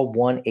problem? Call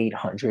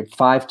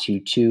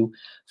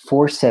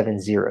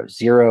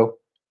 1-800-522-4700.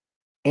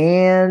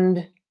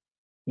 And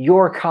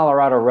your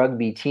Colorado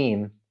rugby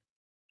team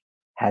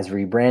has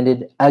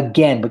rebranded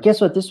again. But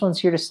guess what? This one's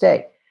here to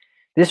stay.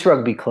 This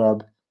rugby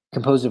club,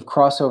 composed of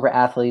crossover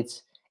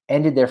athletes,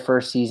 ended their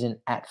first season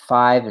at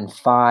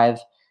 5-5.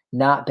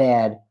 Not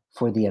bad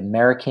for the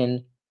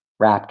American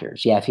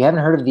Raptors. Yeah, if you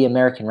haven't heard of the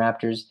American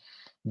Raptors,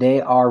 they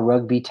are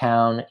Rugby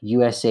Town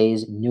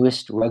USA's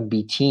newest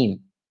rugby team.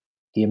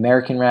 The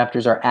American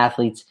Raptors are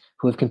athletes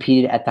who have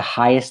competed at the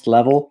highest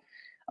level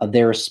of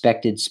their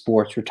respected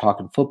sports. We're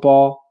talking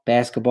football,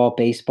 basketball,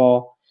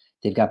 baseball.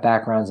 They've got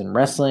backgrounds in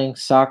wrestling,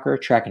 soccer,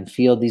 track and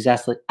field. These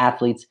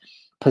athletes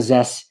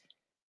possess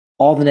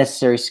all the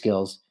necessary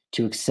skills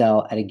to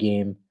excel at a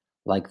game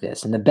like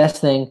this. And the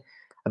best thing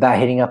about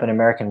hitting up an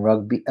American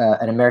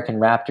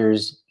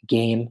Raptors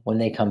game when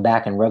they come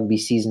back and rugby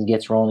season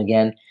gets rolling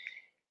again,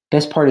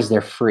 best part is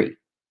they're free.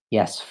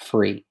 Yes,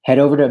 free. Head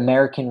over to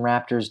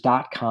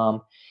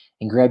AmericanRaptors.com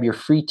and grab your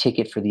free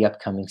ticket for the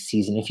upcoming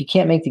season. If you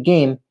can't make the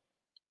game,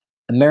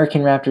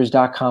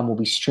 AmericanRaptors.com will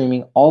be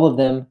streaming all of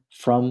them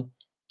from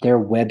their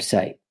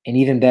website. And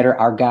even better,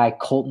 our guy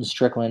Colton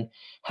Strickland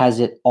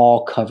has it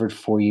all covered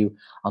for you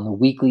on the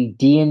weekly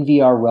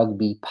DNVR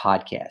Rugby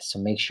podcast. So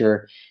make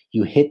sure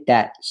you hit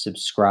that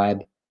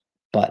subscribe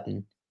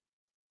button.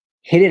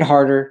 Hit it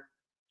harder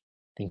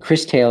than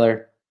Chris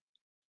Taylor.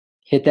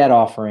 Hit that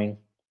offering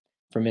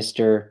for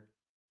Mr.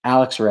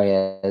 Alex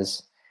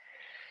Reyes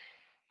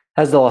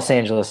as the Los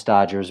Angeles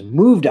Dodgers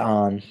moved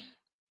on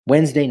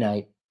Wednesday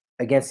night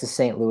against the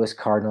St. Louis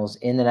Cardinals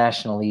in the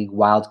National League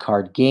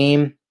wildcard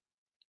game.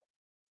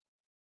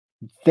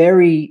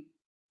 Very,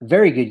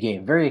 very good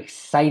game, very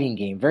exciting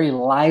game, very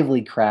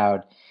lively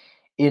crowd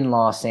in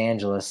Los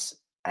Angeles.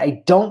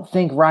 I don't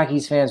think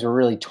Rockies fans were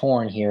really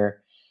torn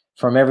here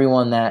from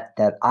everyone that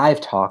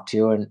I've talked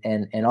to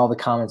and all the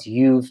comments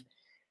you've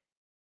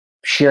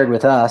shared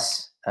with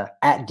us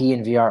at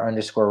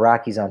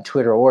DNVR_Rockies on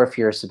Twitter, or if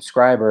you're a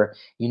subscriber,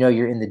 you know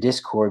you're in the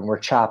Discord and we're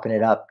chopping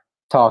it up,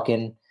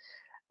 talking,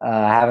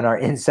 having our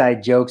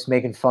inside jokes,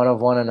 making fun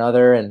of one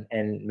another and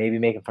maybe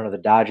making fun of the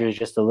Dodgers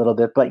just a little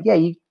bit. But yeah,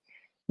 you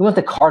want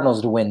the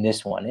Cardinals to win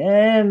this one.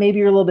 Maybe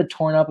you're a little bit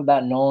torn up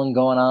about Nolan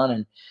going on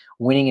and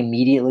winning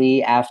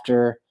immediately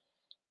after,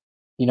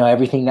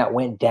 everything that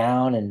went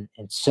down and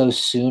so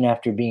soon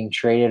after being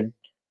traded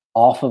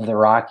off of the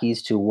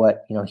Rockies to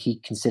what, he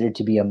considered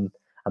to be a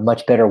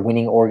much better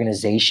winning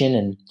organization.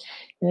 And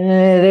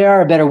they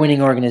are a better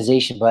winning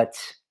organization, but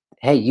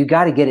hey, you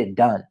got to get it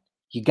done.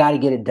 You got to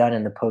get it done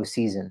in the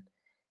postseason.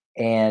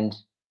 And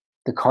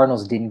the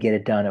Cardinals didn't get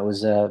it done. It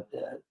was a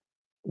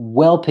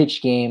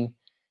well-pitched game.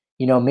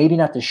 Maybe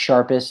not the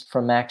sharpest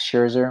from Max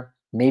Scherzer,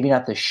 maybe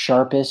not the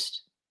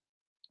sharpest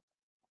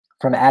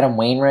from Adam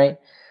Wainwright,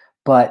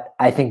 but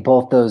I think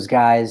both those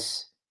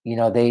guys,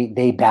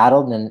 they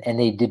battled and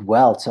they did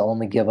well to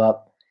only give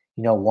up,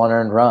 one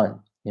earned run.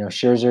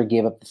 Scherzer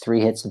gave up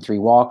 3 hits and 3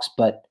 walks,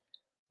 but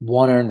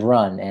 1 earned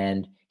run,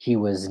 and he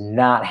was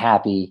not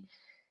happy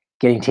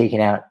getting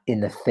taken out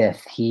in the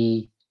 5th.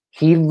 He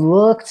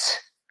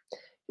looked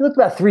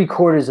about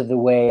 3/4 of the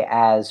way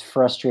as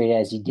frustrated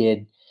as he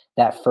did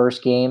that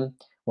first game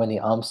when the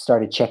umps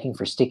started checking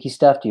for sticky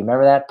stuff. Do you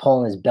remember that?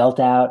 Pulling his belt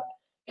out,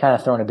 kind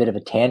of throwing a bit of a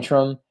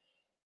tantrum.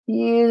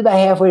 He was about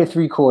halfway to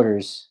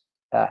 3/4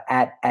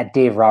 at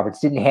Dave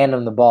Roberts. Didn't hand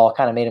him the ball,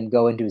 kind of made him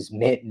go into his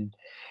mitt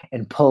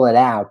and pull it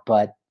out.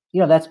 But,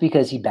 that's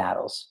because he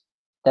battles.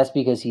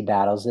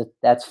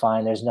 That's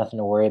fine. There's nothing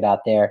to worry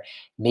about there.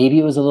 Maybe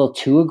it was a little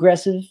too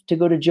aggressive to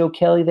go to Joe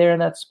Kelly there in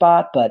that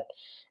spot, but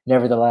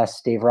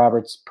nevertheless, Dave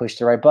Roberts pushed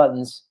the right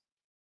buttons.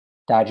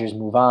 Dodgers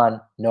move on.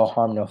 No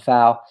harm, no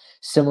foul.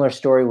 Similar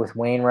story with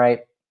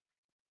Wainwright.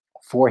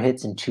 4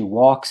 hits and 2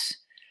 walks.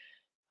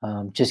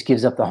 Just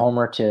gives up the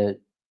homer to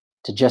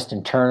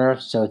Justin Turner.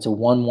 So it's a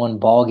 1-1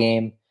 ball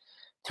game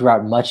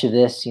throughout much of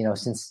this,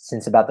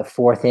 since about the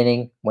 4th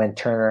inning when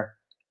Turner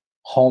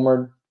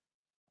homered.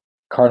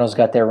 Cardinals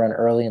got their run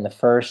early in the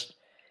 1st.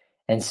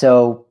 And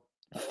so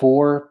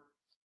 4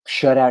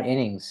 shutout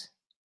innings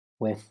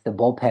with the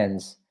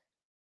bullpens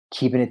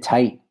keeping it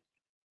tight,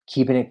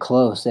 keeping it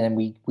close. And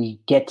we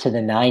get to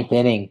the 9th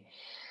inning,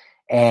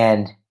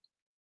 and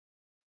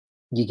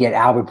you get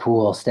Albert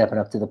Pujols stepping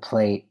up to the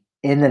plate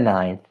in the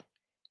 9th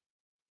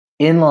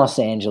in Los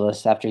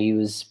Angeles after he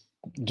was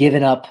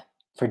given up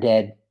for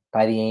dead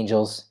by the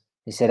Angels.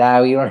 He said,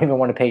 we don't even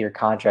want to pay your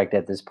contract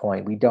at this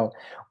point. We don't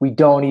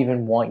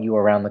even want you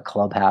around the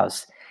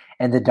clubhouse.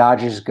 And the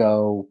Dodgers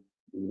go,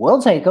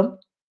 we'll take him.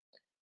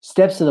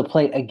 Steps to the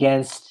plate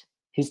against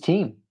his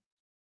team,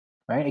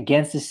 right?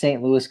 Against the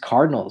St. Louis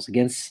Cardinals,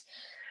 against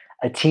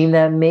a team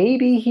that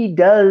maybe he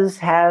does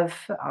have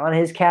on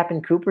his cap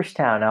in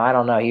Cooperstown. Now, I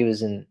don't know. He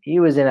was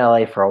in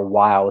LA for a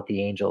while with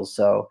the Angels,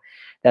 so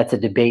that's a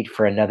debate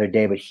for another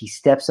day. But he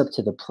steps up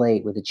to the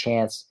plate with a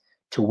chance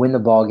to win the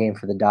ball game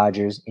for the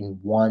Dodgers in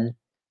one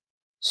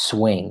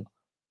swing.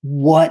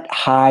 What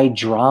high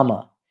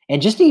drama.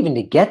 And just even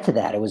to get to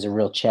that, it was a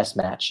real chess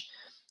match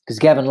because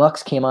Gavin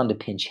Lux came on to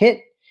pinch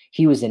hit.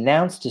 He was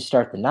announced to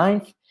start the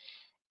 9th,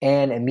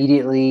 and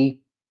immediately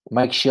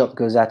Mike Shildt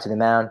goes out to the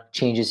mound,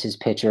 changes his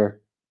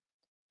pitcher.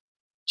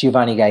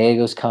 Giovanni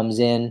Gallegos comes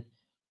in.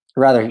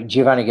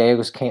 Giovanni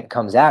Gallegos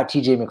comes out.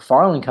 TJ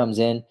McFarland comes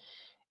in.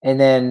 And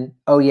then,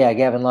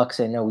 Gavin Lux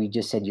said, no, we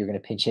just said you're going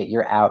to pinch hit.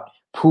 You're out.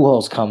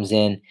 Pujols comes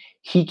in.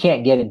 He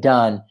can't get it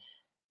done.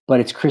 But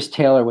it's Chris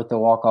Taylor with the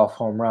walk-off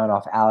home run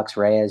off Alex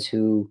Reyes,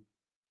 who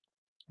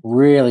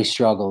really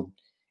struggled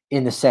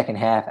in the second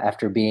half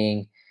after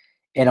being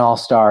an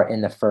all-star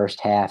in the first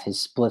half. His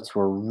splits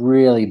were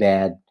really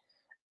bad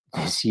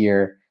this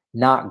year.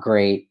 Not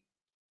great.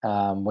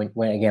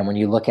 When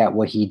you look at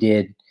what he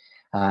did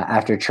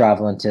after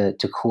traveling to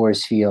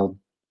Coors Field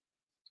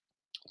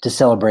to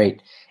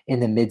celebrate in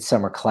the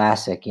Midsummer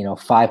Classic,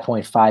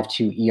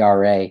 5.52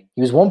 ERA.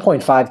 He was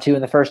 1.52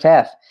 in the first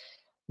half.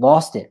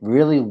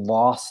 Really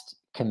lost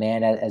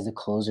command as a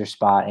closer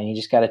spot. And you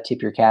just got to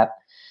tip your cap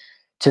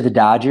to the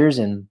Dodgers.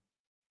 And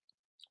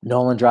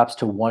Nolan drops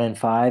to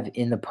 1-5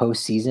 in the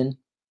postseason.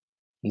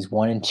 He's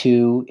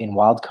 1-2 in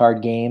wild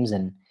card games,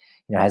 and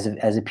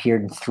has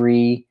appeared in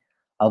 3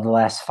 of the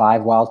last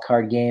 5 wild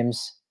card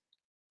games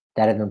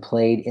that have been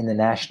played in the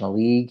National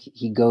League.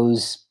 He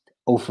goes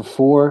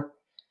 0-4.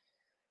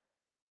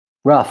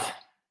 Rough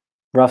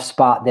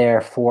spot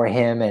there for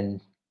him, and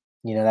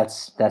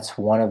that's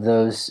one of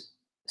those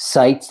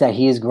sights that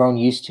he has grown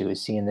used to,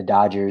 is seeing the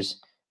Dodgers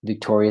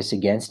victorious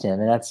against him,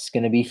 and that's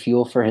going to be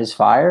fuel for his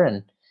fire.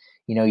 And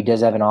he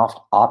does have an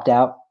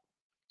opt-out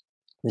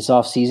this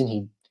offseason.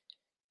 He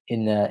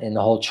in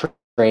the whole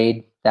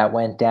trade that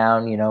went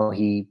down,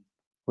 he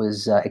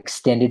was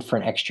extended for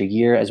an extra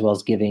year, as well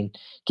as given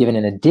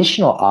an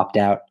additional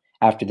opt-out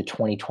after the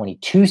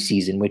 2022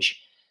 season,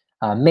 which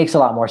makes a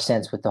lot more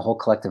sense with the whole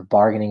collective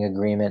bargaining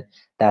agreement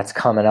that's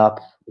coming up.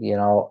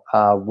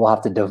 We'll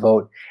have to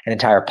devote an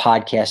entire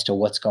podcast to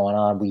what's going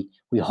on.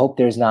 We hope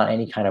there's not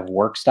any kind of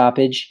work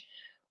stoppage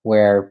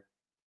where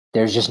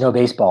there's just no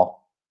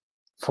baseball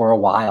for a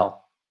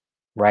while,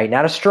 right?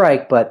 Not a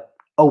strike, but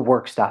a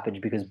work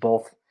stoppage, because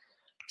both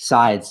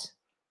sides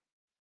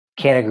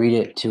can't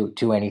agree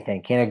to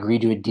anything, can't agree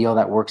to a deal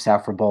that works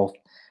out for both.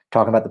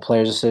 Talking about the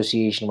Players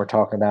Association, we're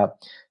talking about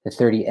the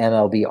 30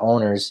 MLB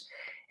owners.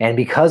 And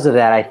because of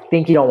that, I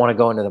think you don't want to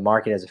go into the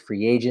market as a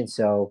free agent.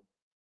 So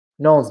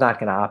Nolan's not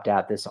going to opt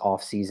out this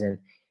offseason.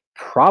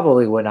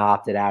 Probably wouldn't have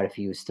opted out if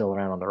he was still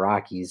around on the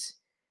Rockies.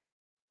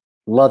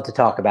 Love to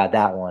talk about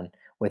that one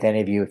with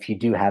any of you. If you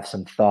do have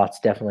some thoughts,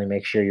 definitely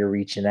make sure you're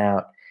reaching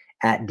out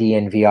at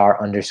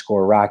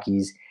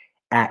DNVR_Rockies,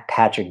 at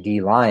Patrick D.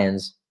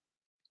 Lyons.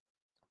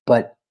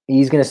 But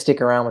he's going to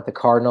stick around with the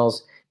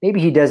Cardinals maybe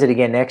he does it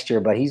again next year,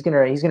 but he's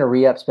gonna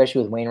re-up,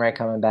 especially with Wainwright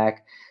coming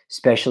back,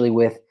 especially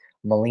with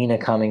Molina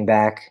coming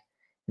back.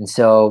 And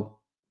so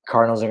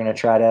Cardinals are going to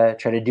try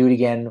to do it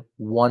again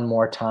one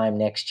more time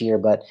next year,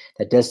 but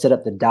that does set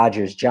up the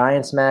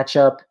Dodgers-Giants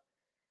matchup.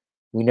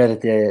 We know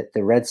that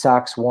the Red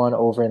Sox won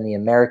over in the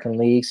American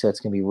League, so it's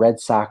going to be Red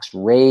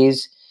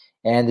Sox-Rays,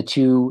 and the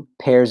two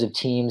pairs of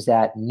teams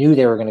that knew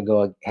they were going to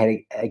go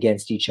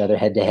against each other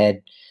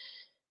head-to-head,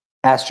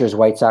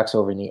 Astros-White Sox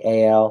over in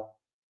the AL,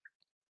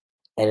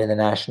 and in the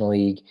National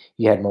League,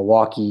 you had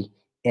Milwaukee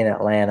in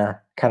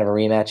Atlanta, kind of a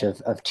rematch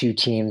of two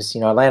teams.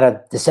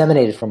 Atlanta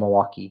disseminated from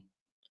Milwaukee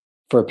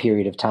for a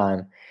period of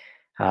time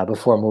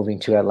before moving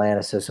to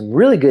Atlanta. So some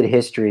really good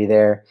history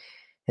there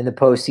in the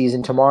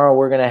postseason. Tomorrow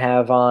we're going to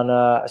have on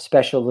a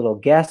special little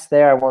guest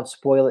there. I won't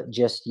spoil it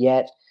just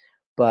yet,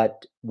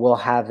 but we'll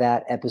have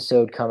that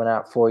episode coming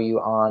out for you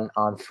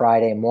on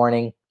Friday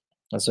morning.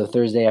 And so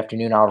Thursday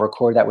afternoon, I'll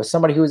record that with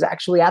somebody who was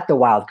actually at the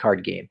wild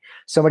card game,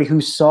 somebody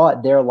who saw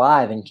it there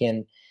live and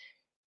can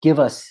give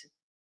us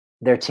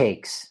their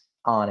takes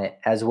on it,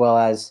 as well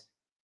as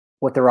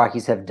what the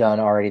Rockies have done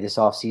already this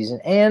offseason.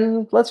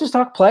 And let's just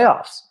talk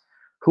playoffs.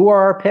 Who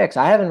are our picks?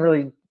 I haven't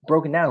really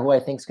broken down who I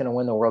think is going to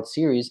win the World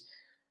Series.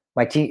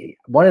 My team,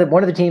 one of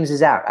the teams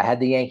is out. I had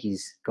the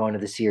Yankees going to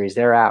the series.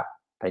 They're out.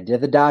 I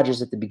did the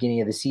Dodgers at the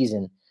beginning of the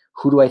season.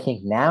 Who do I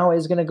think now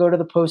is going to go to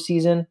the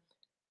postseason?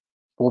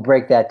 We'll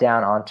break that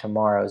down on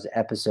tomorrow's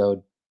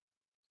episode.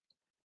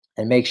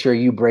 And make sure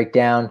you break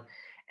down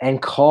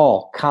and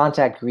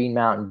contact Green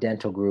Mountain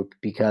Dental Group,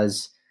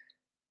 because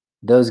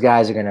those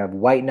guys are going to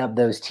whiten up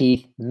those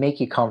teeth, make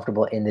you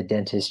comfortable in the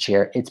dentist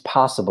chair. It's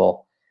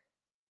possible.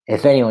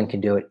 If anyone can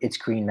do it, it's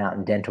Green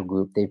Mountain Dental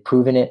Group. They've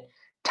proven it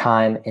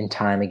time and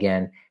time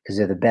again because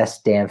they're the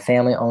best damn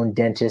family-owned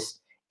dentist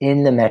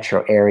in the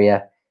metro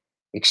area.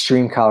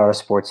 Extreme Colorado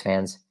sports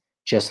fans,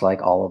 just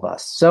like all of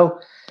us. So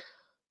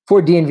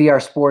for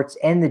DNVR Sports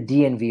and the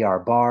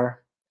DNVR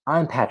Bar,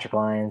 I'm Patrick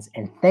Lyons,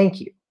 and thank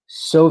you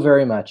so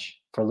very much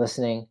for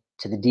listening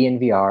to the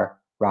DNVR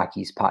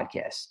Rockies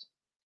podcast.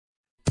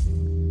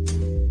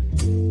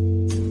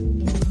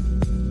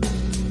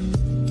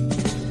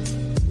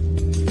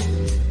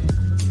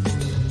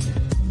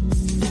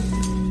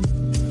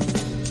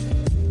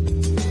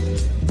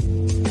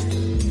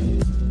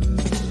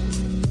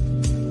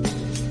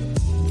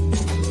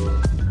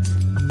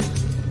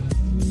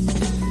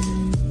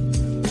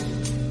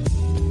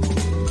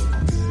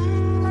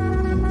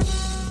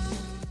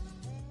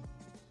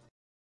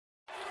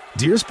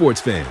 Dear sports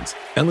fans,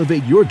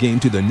 elevate your game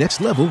to the next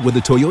level with a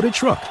Toyota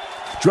truck.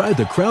 Drive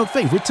the crowd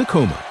favorite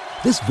Tacoma.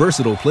 This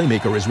versatile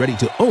playmaker is ready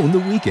to own the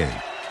weekend.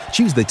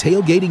 Choose the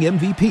tailgating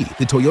MVP,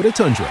 the Toyota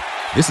Tundra.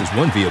 This is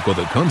one vehicle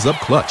that comes up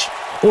clutch.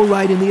 Or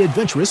ride in the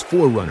adventurous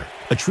 4Runner,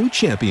 a true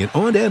champion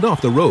on and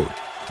off the road.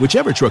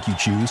 Whichever truck you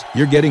choose,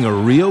 you're getting a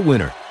real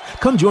winner.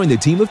 Come join the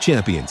team of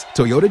champions,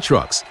 Toyota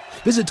Trucks.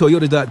 Visit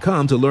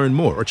Toyota.com to learn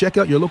more or check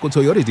out your local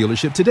Toyota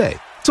dealership today.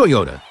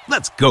 Toyota,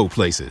 let's go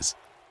places.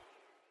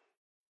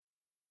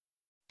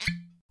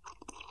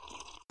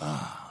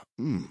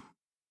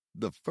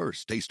 The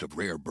first taste of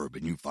rare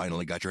bourbon you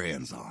finally got your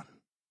hands on.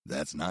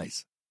 That's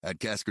nice. At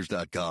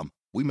Caskers.com,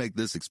 we make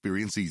this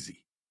experience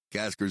easy.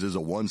 Caskers is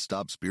a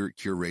one-stop spirit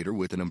curator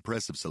with an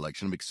impressive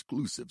selection of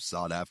exclusive,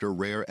 sought-after,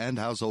 rare, and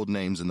household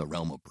names in the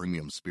realm of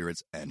premium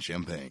spirits and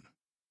champagne.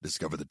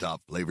 Discover the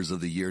top flavors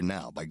of the year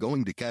now by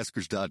going to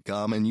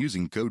Caskers.com and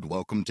using code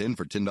WELCOME10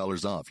 for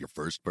 $10 off your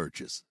first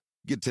purchase.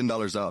 Get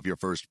 $10 off your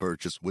first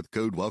purchase with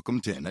code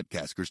WELCOME10 at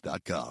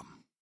Caskers.com.